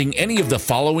experiencing any of the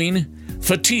following?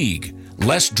 Fatigue,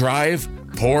 less drive,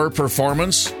 poor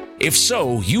performance? If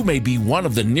so, you may be one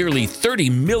of the nearly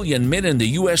 30 million men in the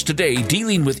U.S. today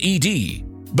dealing with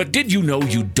ED. But did you know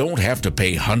you don't have to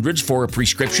pay hundreds for a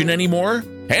prescription anymore?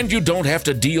 And you don't have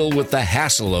to deal with the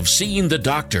hassle of seeing the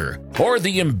doctor or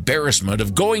the embarrassment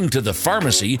of going to the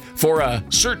pharmacy for a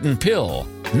certain pill.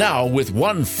 Now, with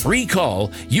one free call,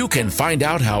 you can find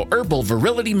out how Herbal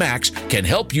Virility Max can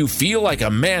help you feel like a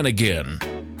man again.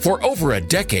 For over a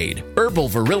decade, Herbal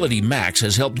Virility Max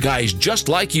has helped guys just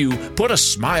like you put a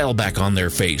smile back on their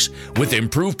face with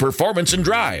improved performance and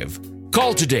drive.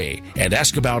 Call today and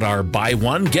ask about our buy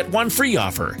one, get one free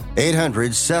offer.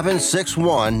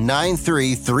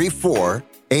 800-761-9334.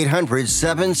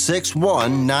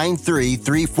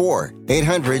 800-761-9334.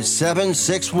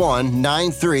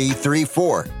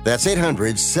 800-761-9334. That's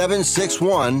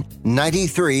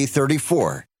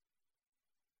 800-761-9334.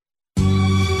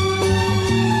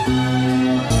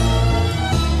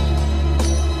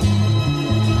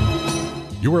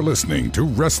 You are listening to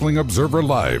Wrestling Observer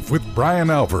Live with Bryan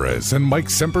Alvarez and Mike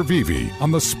Sempervive on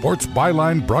the Sports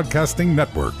Byline Broadcasting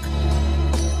Network.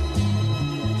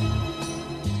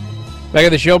 Back at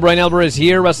the show, Bryan Alvarez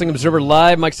here, Wrestling Observer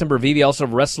Live. Mike Sempervive, also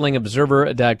of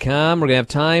WrestlingObserver.com. We're going to have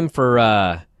time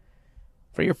for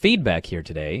your feedback here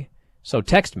today. So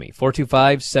text me,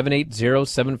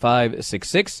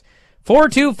 425-780-7566.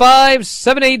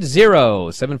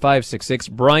 425-780-7566.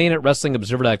 Bryan at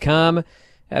WrestlingObserver.com.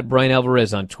 At Bryan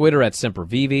Alvarez on Twitter, at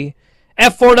Sempervive.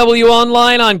 F4W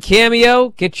Online on Cameo.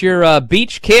 Get your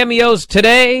beach cameos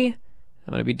today.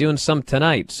 I'm going to be doing some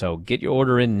tonight, so get your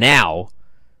order in now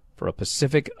for a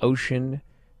Pacific Ocean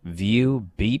View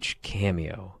Beach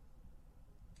cameo.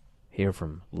 Here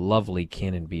from lovely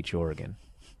Cannon Beach, Oregon.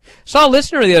 Saw a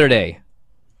listener the other day.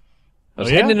 I was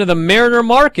heading into the Mariner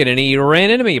Market, and he ran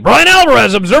into me. Bryan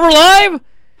Alvarez, Observer Live!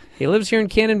 He lives here in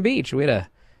Cannon Beach. We had a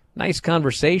nice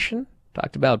conversation.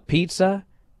 Talked about pizza.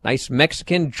 Nice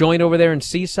Mexican joint over there in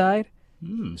Seaside.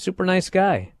 Super nice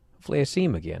guy. Hopefully I see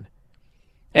him again.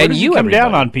 Where And does you he come everybody.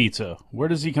 down on pizza? Where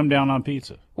does he come down on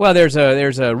pizza? Well, there's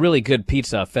a really good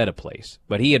pizza feta place,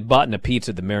 but he had bought a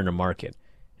pizza at the Mariner Market,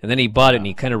 and then he bought it and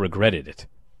he kind of regretted it.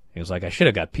 He was like, I should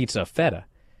have got pizza feta.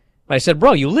 But I said,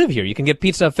 bro, you live here. You can get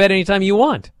pizza feta anytime you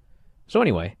want. So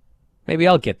anyway, maybe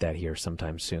I'll get that here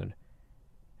sometime soon,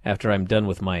 after I'm done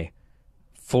with my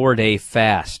 4-day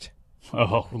fast.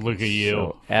 Oh, look at you.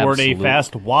 So 4-day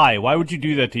fast? Why? Why would you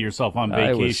do that to yourself on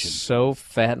vacation? I was so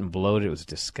fat and bloated, it was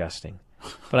disgusting.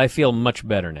 But I feel much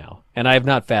better now, and I have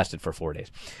not fasted for 4 days.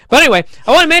 But anyway,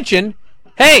 I want to mention,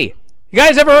 hey, you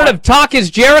guys ever heard of Talk is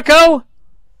Jericho?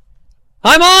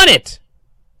 I'm on it,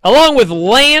 along with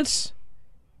Lance,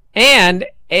 and,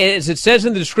 as it says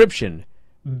in the description,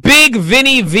 Big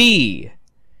Vinny V.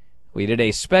 We did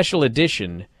a special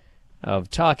edition of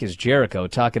Talk is Jericho,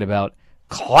 talking about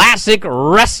classic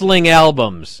wrestling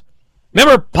albums.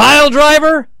 Remember Pile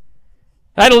Driver?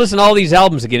 I had to listen to all these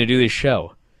albums again to do this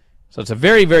show. So it's a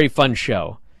very, very fun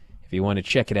show. If you want to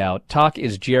check it out, Talk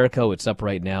is Jericho. It's up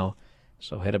right now.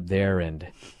 So head up there and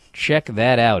check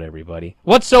that out, everybody.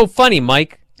 What's so funny,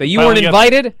 Mike? That you weren't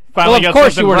invited? Well, of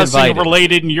course you weren't invited.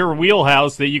 Related in your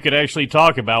wheelhouse that you could actually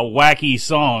talk about. Wacky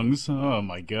songs. Oh,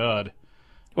 my God.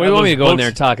 What do you want me to go in there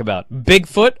and talk about?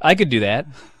 Bigfoot? I could do that.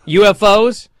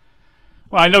 UFOs?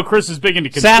 Well, I know Chris is big into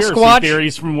conspiracy Sasquatch?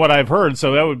 theories from what I've heard,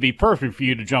 so that would be perfect for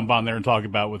you to jump on there and talk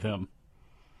about with him.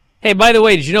 Hey, by the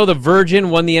way, did you know the Virgin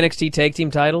won the NXT Tag Team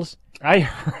titles? I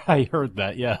heard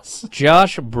that, yes.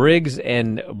 Josh Briggs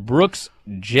and Brooks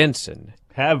Jensen.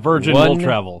 Have Virgin will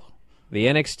travel. The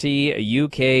NXT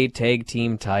UK Tag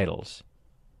Team titles.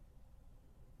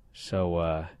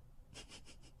 So,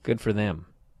 good for them.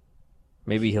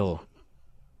 Maybe he'll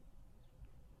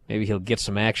get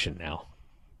some action now.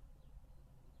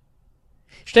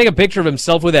 Should take a picture of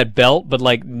himself with that belt, but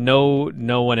like no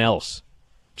one else.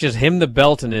 Just him, the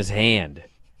belt in his hand.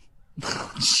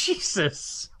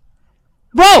 Jesus.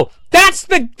 Bro, that's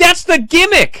the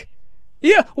gimmick.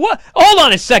 Yeah, what? Hold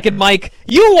on a second, Mike.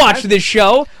 You watched this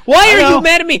show. Why are you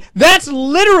mad at me? That's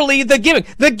literally the gimmick.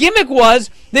 The gimmick was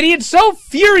that he had so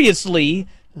furiously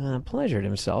pleasured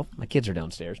himself. My kids are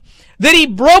downstairs. That he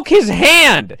broke his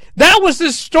hand. That was the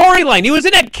storyline. He was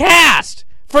in a cast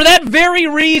for that very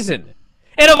reason.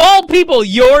 And of all people,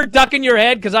 you're ducking your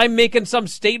head because I'm making some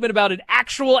statement about an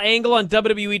actual angle on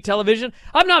WWE television.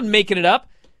 I'm not making it up.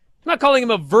 I'm not calling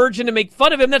him a virgin to make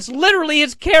fun of him. That's literally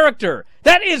his character.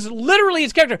 That is literally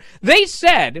his character.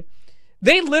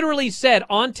 They literally said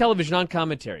on television, on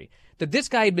commentary, that this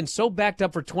guy had been so backed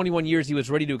up for 21 years he was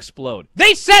ready to explode.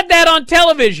 They said that on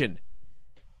television.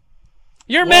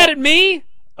 You're mad at me?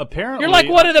 Apparently. You're like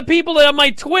one of the people on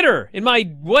my Twitter, in my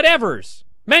whatevers,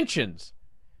 mentions.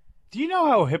 Do you know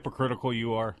how hypocritical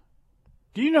you are?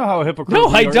 Do you know how hypocritical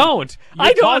No, I you are? don't.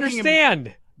 I don't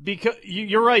understand. Because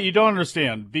you're right, you don't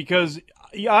understand. Because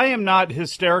I am not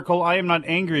hysterical. I am not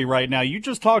angry right now. You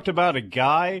just talked about a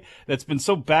guy that's been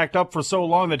so backed up for so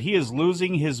long that he is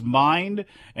losing his mind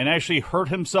and actually hurt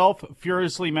himself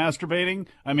furiously masturbating.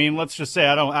 I mean, let's just say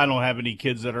I don't have any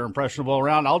kids that are impressionable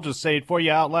around. I'll just say it for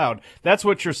you out loud. That's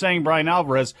what you're saying, Bryan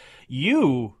Alvarez.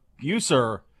 You,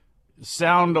 sir,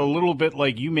 sound a little bit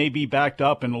like you may be backed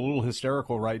up and a little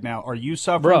hysterical right now. Are you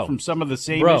suffering from some of the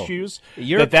same issues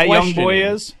that young boy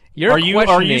is? Are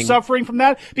you suffering from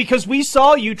that? Because we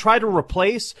saw you try to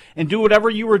replace and do whatever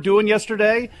you were doing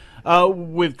yesterday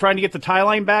with trying to get the tie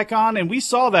line back on, and we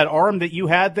saw that arm that you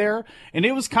had there, and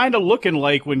it was kind of looking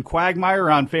like when Quagmire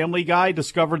on Family Guy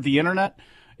discovered the internet.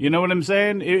 You know what I'm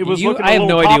saying? It was looking I a have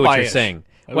little no idea what Popeye-ish. you're saying.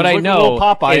 It What was I looking a know little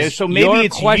Popeye-ish, is so maybe you're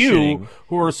it's questioning- you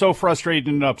who are so frustrated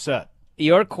and upset.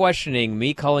 You're questioning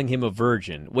me calling him a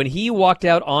virgin when he walked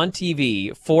out on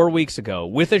TV 4 weeks ago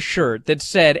with a shirt that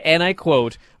said, and I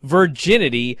quote,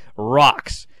 "Virginity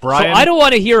rocks." Bryan, so I don't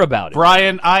want to hear about it.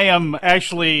 Bryan, I am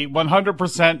actually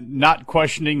 100% not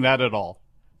questioning that at all.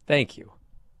 Thank you.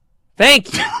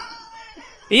 Thank you.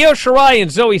 Io Shirai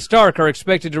and Zoe Stark are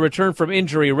expected to return from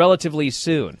injury relatively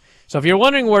soon. So if you're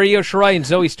wondering where Io Shirai and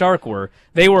Zoe Stark were,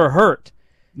 they were hurt.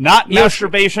 Not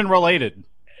masturbation related.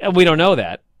 We don't know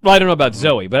that. Well, I don't know about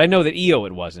Zoe, but I know that Io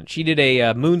it wasn't. She did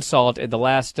a moonsault at the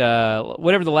last,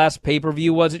 whatever the last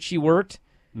pay-per-view was that she worked,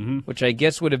 which I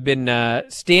guess would have been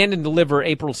Stand and Deliver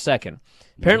April 2nd.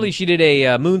 Apparently she did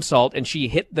a moonsault, and she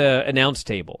hit the announce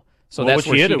table. So that's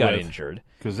where she got injured.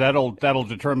 Because that'll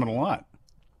determine a lot.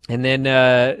 And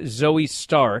then Zoe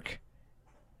Stark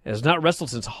has not wrestled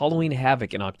since Halloween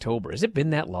Havoc in October. Has it been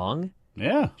that long?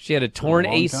 Yeah. She had a torn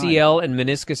ACL and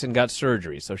meniscus and got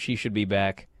surgery, so she should be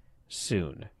back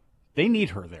soon. They need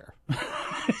her there.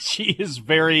 She is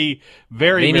very,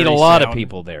 very. They need a lot of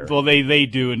people there. Well, they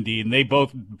do indeed, and they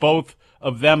both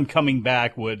of them coming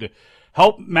back would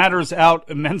help matters out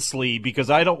immensely. Because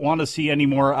I don't want to see any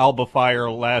more Alba Fire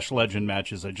Lash Legend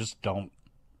matches. I just don't.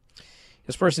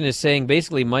 This person is saying,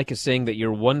 basically, Mike is saying that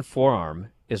your one forearm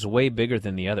is way bigger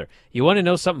than the other. You want to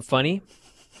know something funny?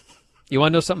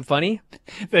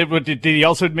 Did he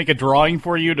also make a drawing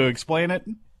for you to explain it?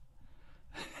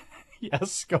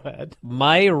 Yes, go ahead.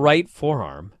 My right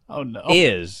forearm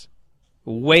is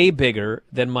way bigger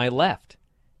than my left.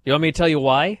 You want me to tell you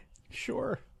why?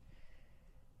 Sure.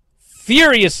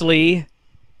 Furiously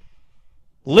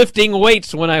lifting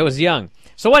weights when I was young.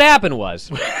 So what happened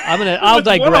was, I'll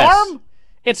digress. One arm?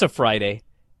 It's a Friday.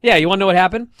 Yeah, you want to know what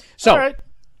happened? So, all right.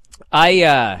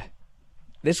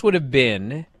 This would have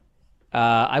been,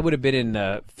 I would have been in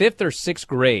the 5th or 6th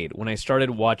grade when I started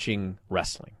watching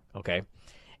wrestling, okay?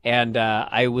 And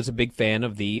I was a big fan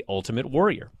of The Ultimate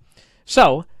Warrior.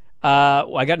 So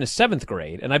I got into 7th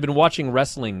grade, and I've been watching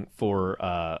wrestling for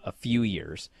a few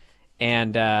years.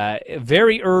 And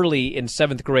very early in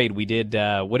 7th grade, we did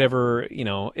whatever,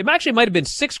 it actually might have been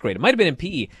 6th grade. It might have been in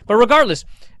PE. But regardless,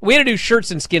 we had to do shirts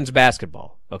and skins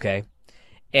basketball, okay?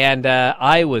 And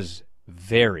I was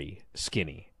very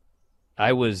skinny.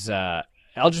 I was,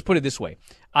 I'll just put it this way.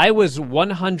 I was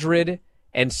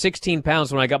 116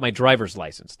 pounds when I got my driver's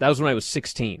license. That was when I was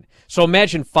 16. So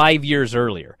imagine 5 years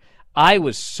earlier. I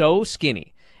was so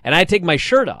skinny, and I had to take my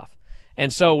shirt off.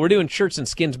 And so we're doing shirts and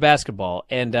skins basketball,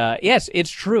 and yes,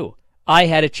 it's true. I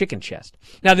had a chicken chest.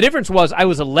 Now, the difference was I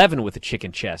was 11 with a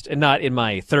chicken chest and not in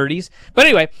my 30s. But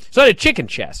anyway, so I had a chicken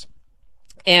chest.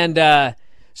 And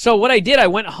so what I did, I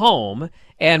went home,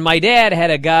 and my dad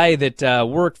had a guy that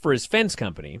worked for his fence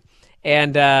company.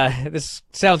 And this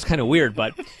sounds kind of weird,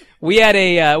 but we had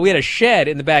a shed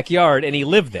in the backyard, and he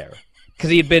lived there because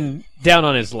he had been down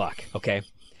on his luck, okay?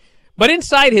 But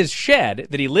inside his shed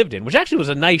that he lived in, which actually was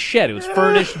a nice shed, it was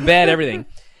furnished, bed, everything,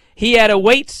 he had a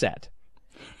weight set.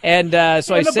 And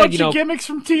so I said, a bunch of gimmicks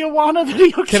from Tijuana that he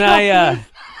hooked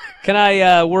can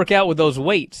I work out with those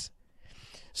weights?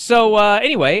 So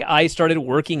anyway, I started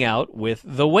working out with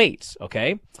the weights,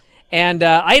 okay? And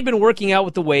I had been working out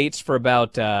with the weights for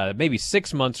about maybe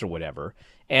 6 months or whatever.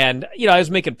 And, I was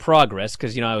making progress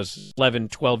because, I was 11,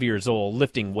 12 years old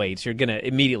lifting weights. You're going to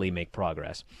immediately make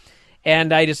progress.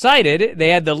 And I decided they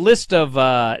had the list of,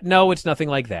 no, it's nothing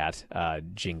like that,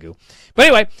 Jingu. But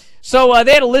anyway, so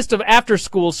they had a list of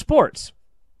after-school sports,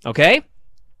 okay?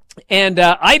 And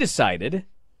I decided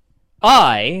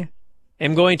I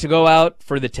am going to go out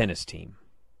for the tennis team.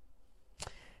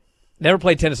 Never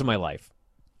played tennis in my life.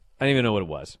 I didn't even know what it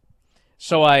was.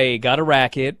 So I got a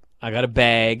racket, I got a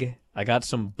bag, I got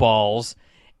some balls,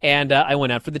 and I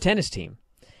went out for the tennis team.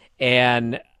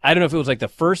 And I don't know if it was like the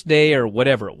first day or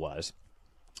whatever it was,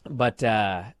 but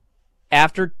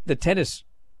after the tennis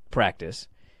practice,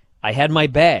 I had my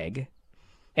bag,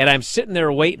 and I'm sitting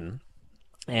there waiting,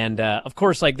 And, of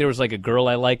course, like, there was, like, a girl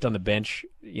I liked on the bench,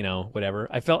 whatever.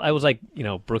 I was like,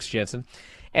 Brooks Jensen.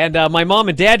 And my mom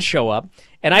and dad show up,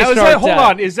 and I start... Hold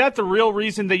on. Is that the real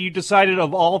reason that you decided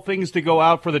of all things to go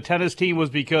out for the tennis team was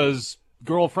because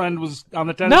girlfriend was on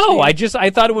the tennis team? No, I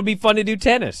thought it would be fun to do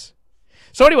tennis.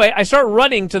 So anyway, I start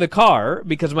running to the car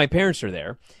because my parents are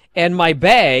there, and my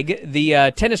bag,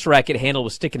 the tennis racket handle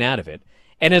was sticking out of it.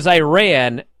 And as I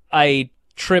ran, I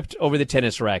tripped over the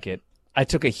tennis racket. I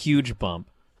took a huge bump.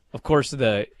 Of course,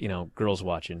 the, girls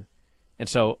watching. And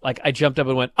so, like, I jumped up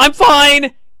and went, "I'm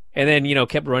fine!" And then,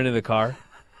 kept running to the car.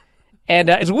 And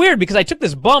it's weird because I took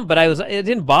this bump, but it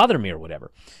didn't bother me or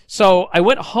whatever. So I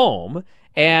went home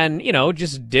and,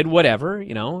 just did whatever,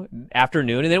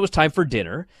 afternoon. And then it was time for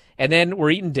dinner. And then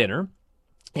we're eating dinner.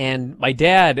 And my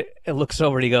dad looks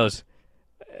over and he goes,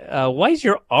 "Why does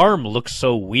your arm look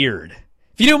so weird?"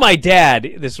 If you knew my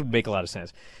dad, this would make a lot of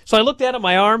sense. So I looked down at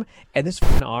my arm, and this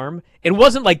arm, it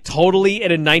wasn't like totally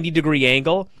at a 90-degree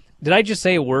angle. Did I just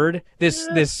say a word?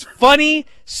 This funny,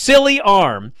 silly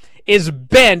arm is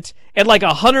bent at like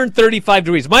 135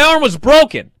 degrees. My arm was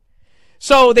broken.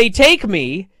 So they take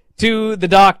me to the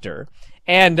doctor,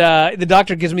 and the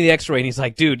doctor gives me the x-ray, and he's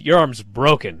like, "Dude, your arm's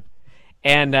broken."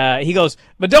 And he goes,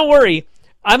 "But don't worry,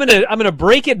 I'm gonna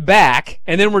break it back,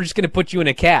 and then we're just gonna put you in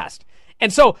a cast."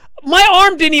 And so my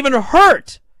arm didn't even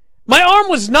hurt. My arm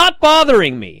was not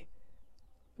bothering me,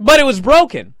 but it was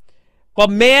broken.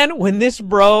 But man, when this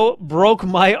bro broke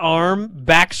my arm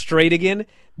back straight again,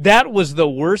 that was the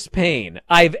worst pain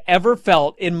I've ever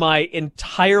felt in my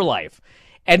entire life.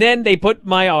 And then they put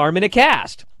my arm in a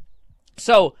cast.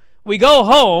 So we go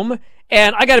home,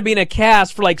 and I got to be in a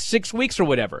cast for like 6 weeks or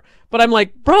whatever. But I'm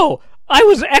like, bro, I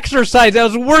was exercising. I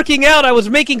was working out. I was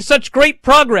making such great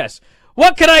progress.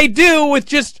 What could I do with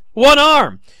just one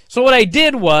arm? So what I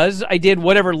did was I did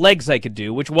whatever legs I could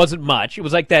do, which wasn't much. It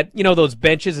was like that, those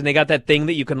benches, and they got that thing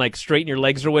that you can like straighten your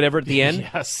legs or whatever at the end.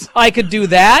 Yes. I could do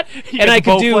that, and I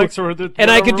could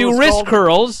do wrist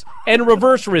curls and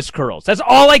reverse wrist curls. That's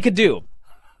all I could do.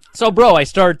 So, bro, I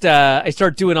start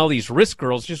doing all these wrist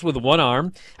curls just with one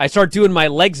arm. I start doing my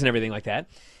legs and everything like that,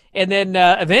 and then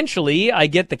eventually I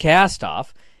get the cast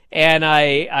off. And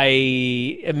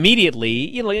I immediately,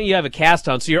 you have a cast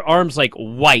on, so your arm's like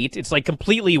white. It's like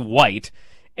completely white.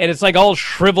 And it's like all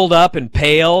shriveled up and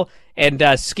pale and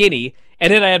skinny.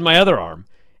 And then I had my other arm.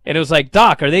 And it was like,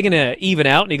 "Doc, are they going to even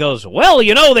out?" And he goes, "Well,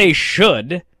 they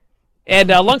should." And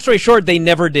long story short, they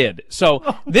never did.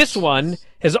 So this one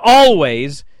has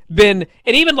always been,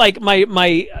 and even like my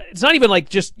it's not even like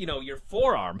just, your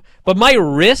forearm, but my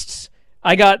wrists,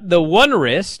 I got the one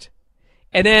wrist,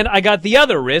 and then I got the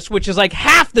other wrist, which is like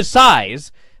half the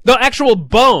size. The actual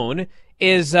bone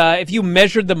is, if you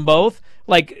measured them both,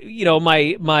 like,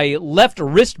 my left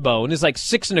wrist bone is like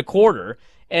 6 1/4,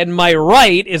 and my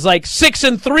right is like 6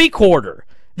 3/4.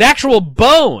 The actual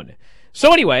bone.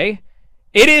 So anyway,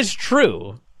 it is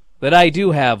true that I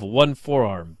do have one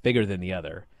forearm bigger than the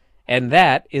other, and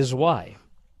that is why.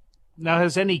 Now,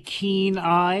 has any keen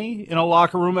eye in a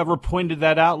locker room ever pointed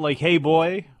that out? Like, "Hey,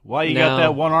 boy, why you got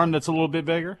that one arm that's a little bit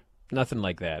bigger?" Nothing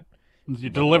like that.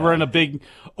 You're delivering a big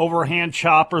overhand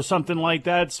chop or something like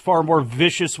that. It's far more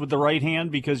vicious with the right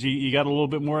hand because you got a little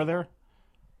bit more there.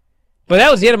 But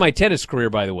that was the end of my tennis career,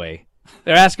 by the way.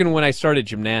 They're asking when I started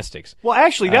gymnastics. Well,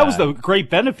 actually, that was the great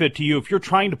benefit to you. If you're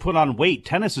trying to put on weight,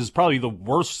 tennis is probably the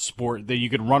worst sport that you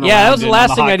could run around in. Yeah, that was the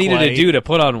last thing I needed to do to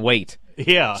put on weight.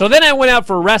 Yeah. So then I went out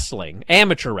for wrestling,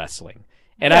 amateur wrestling.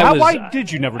 And why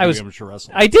did you never do amateur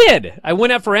wrestling? I did. I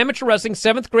went out for amateur wrestling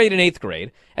 7th grade and 8th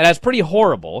grade, and I was pretty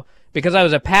horrible because I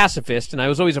was a pacifist, and I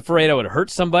was always afraid I would hurt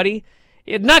somebody.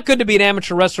 It's not good to be an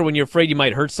amateur wrestler when you're afraid you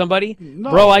might hurt somebody. No.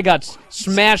 Bro, I got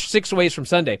smashed 6 ways from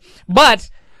Sunday. But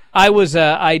we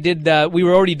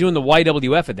were already doing the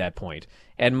YWF at that point,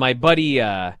 and my buddy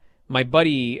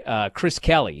Chris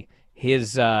Kelly,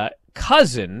 his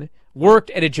cousin, worked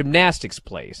at a gymnastics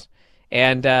place.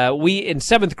 And we, in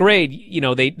 7th grade,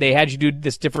 they had you do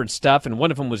this different stuff, and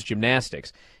one of them was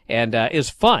gymnastics. And it was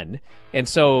fun. And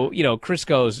so, Chris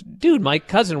goes, "Dude, my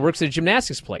cousin works at a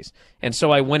gymnastics place." And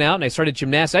so I went out and I started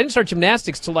gymnastics. I didn't start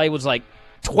gymnastics till I was like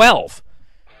 12.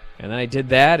 And then I did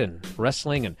that and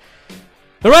wrestling, and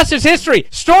the rest is history.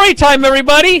 Story time,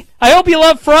 everybody. I hope you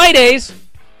love Fridays.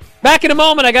 Back in a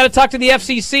moment, I got to talk to the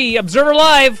FCC. Observer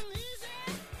Live.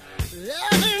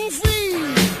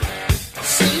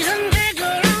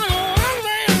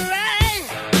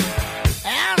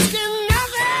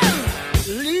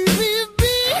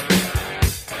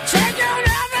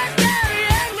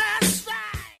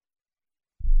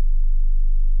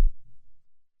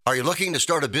 Are you looking Looking to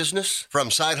start a business? From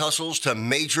side hustles to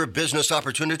major business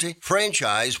opportunity?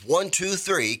 Franchise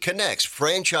 123 connects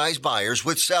franchise buyers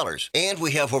with sellers. And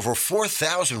we have over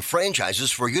 4,000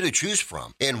 franchises for you to choose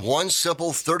from. In one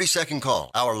simple 30-second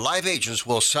call, our live agents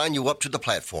will sign you up to the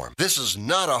platform. This is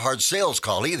not a hard sales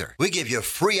call either. We give you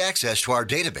free access to our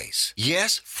database.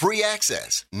 Yes, free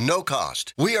access. No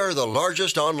cost. We are the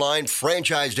largest online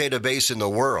franchise database in the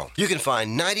world. You can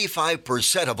find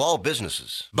 95% of all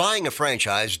businesses. Buying a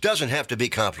franchise doesn't have to be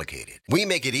complicated. We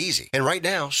make it easy. And right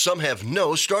now, some have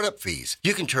no startup fees.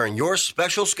 You can turn your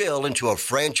special skill into a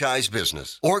franchise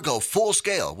business or go full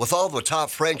scale with all the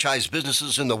top franchise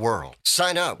businesses in the world.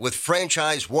 Sign up with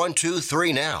Franchise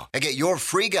 123 now and get your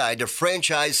free guide to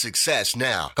franchise success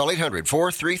now. Call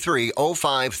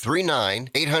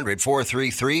 800-433-0539,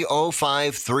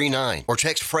 800-433-0539, or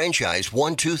text Franchise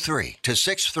 123 to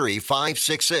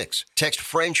 63566. Text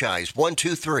Franchise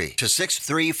 123 to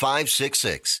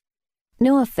 63566.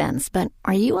 No offense, but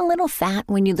are you a little fat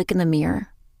when you look in the mirror?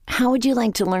 How would you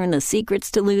like to learn the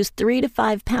secrets to lose 3 to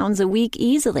 5 pounds a week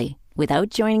easily without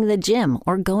joining the gym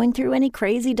or going through any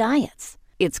crazy diets?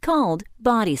 It's called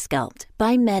Body Sculpt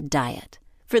by Med Diet.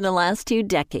 For the last 2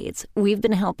 decades, we've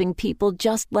been helping people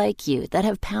just like you that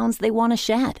have pounds they want to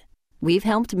shed. We've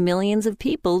helped millions of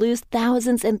people lose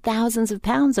thousands and thousands of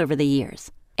pounds over the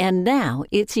years. And now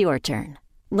it's your turn.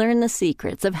 Learn the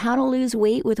secrets of how to lose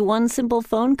weight with one simple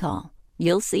phone call.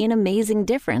 You'll see an amazing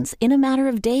difference in a matter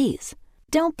of days.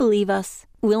 Don't believe us?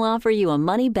 We'll offer you a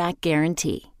money-back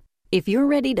guarantee. If you're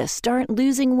ready to start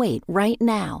losing weight right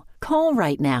now, call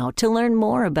right now to learn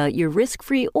more about your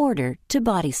risk-free order to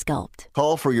Body Sculpt.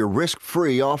 Call for your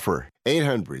risk-free offer.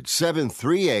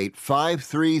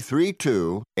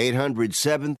 800-738-5332.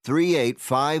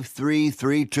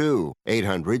 800-738-5332.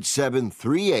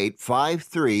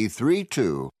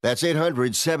 800-738-5332. That's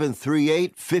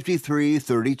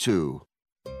 800-738-5332.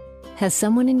 Has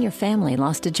someone in your family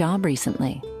lost a job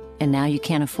recently, and now you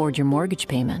can't afford your mortgage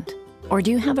payment? Or do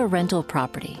you have a rental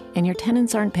property and your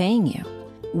tenants aren't paying you?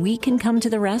 We can come to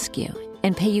the rescue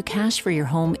and pay you cash for your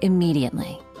home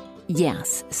immediately.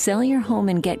 Yes, sell your home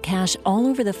and get cash all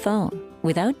over the phone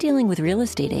without dealing with real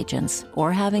estate agents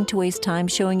or having to waste time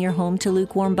showing your home to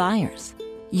lukewarm buyers.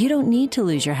 You don't need to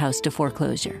lose your house to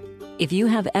foreclosure. If you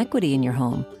have equity in your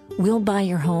home, we'll buy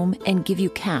your home and give you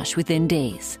cash within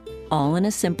days, all in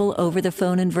a simple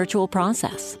over-the-phone and virtual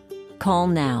process. Call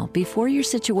now before your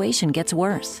situation gets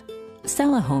worse.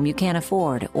 Sell a home you can't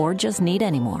afford or just need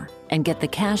anymore and get the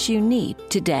cash you need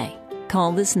today.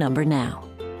 Call this number now.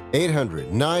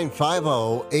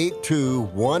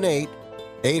 800-950-8218.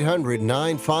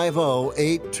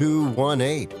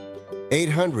 800-950-8218.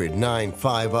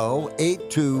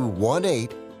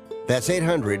 800-950-8218. That's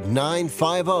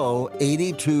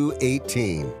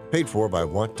 800-950-8218. Paid for by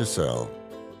Want to Sell.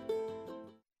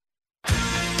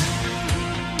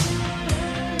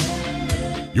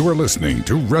 You are listening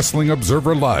to Wrestling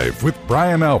Observer Live with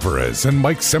Bryan Alvarez and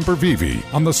Mike Sempervive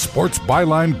on the Sports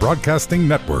Byline Broadcasting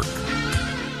Network.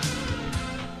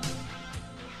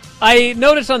 I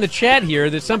noticed on the chat here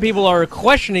that some people are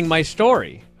questioning my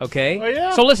story, okay? Oh,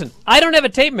 yeah? So listen, I don't have a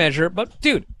tape measure, but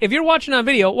dude, if you're watching on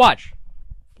video, watch.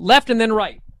 Left and then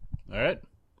right. All right.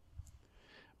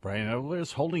 Bryan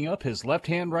Alvarez holding up his left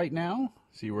hand right now.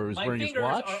 See where he's wearing his watch?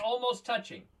 My fingers are almost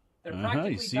touching. They're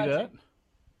practically you see touching. that?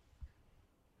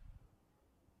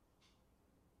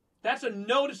 That's a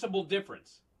noticeable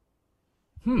difference.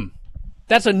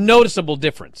 That's a noticeable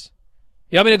difference.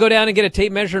 You want me to go down and get a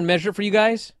tape measure and measure for you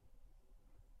guys?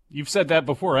 You've said that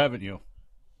before, haven't you?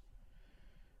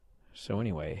 So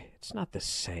anyway, it's not the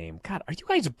same. God, are you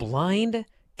guys blind?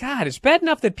 God, it's bad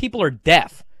enough that people are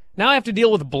deaf. Now I have to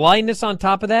deal with blindness on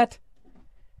top of that?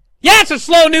 Yeah, it's a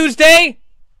slow news day!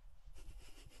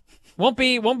 Won't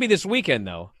be this weekend,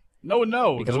 though.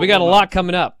 No. Because we got a lot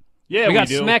coming up. Yeah, we got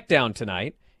do. SmackDown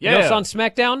tonight. Yeah. You know what's on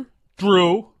SmackDown?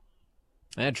 Drew.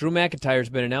 Drew McIntyre's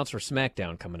been announced for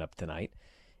SmackDown coming up tonight.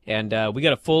 And we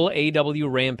got a full AW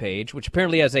Rampage, which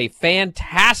apparently has a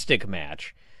fantastic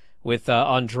match with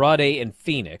Andrade and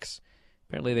Phoenix.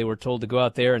 Apparently they were told to go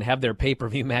out there and have their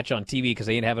pay-per-view match on TV because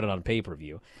they ain't having it on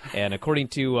pay-per-view. And according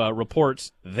to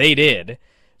reports, they did.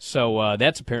 So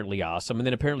that's apparently awesome. And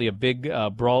then apparently a big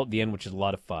brawl at the end, which is a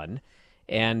lot of fun.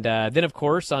 And then, of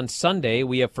course, on Sunday,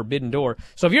 we have Forbidden Door.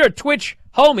 So if you're a Twitch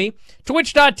homie,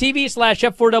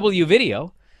 twitch.tv/F4W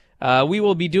video, we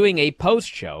will be doing a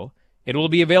post-show. It will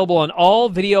be available on all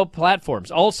video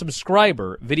platforms, all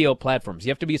subscriber video platforms.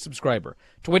 You have to be a subscriber.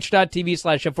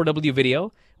 Twitch.tv/F4W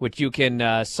video, which you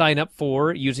can sign up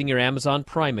for using your Amazon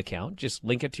Prime account. Just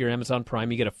link it to your Amazon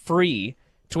Prime. You get a free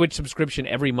Twitch subscription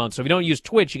every month. So if you don't use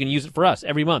Twitch, you can use it for us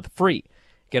every month, free.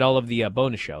 get all of the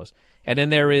bonus shows. And then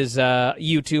there is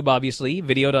YouTube, obviously,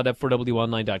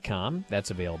 video.f4wonline.com. That's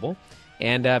available.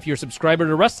 And if you're a subscriber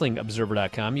to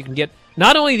WrestlingObserver.com, you can get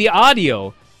not only the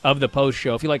audio of the post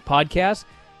show, if you like podcasts,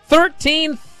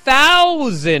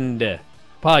 13,000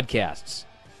 podcasts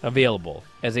available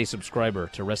as a subscriber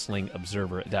to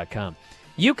WrestlingObserver.com.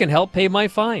 You can help pay my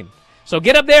fine. So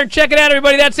get up there and check it out,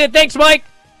 everybody. That's it. Thanks, Mike.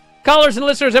 Callers and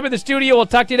listeners up in the studio. We'll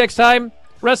talk to you next time.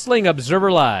 Wrestling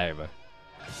Observer Live.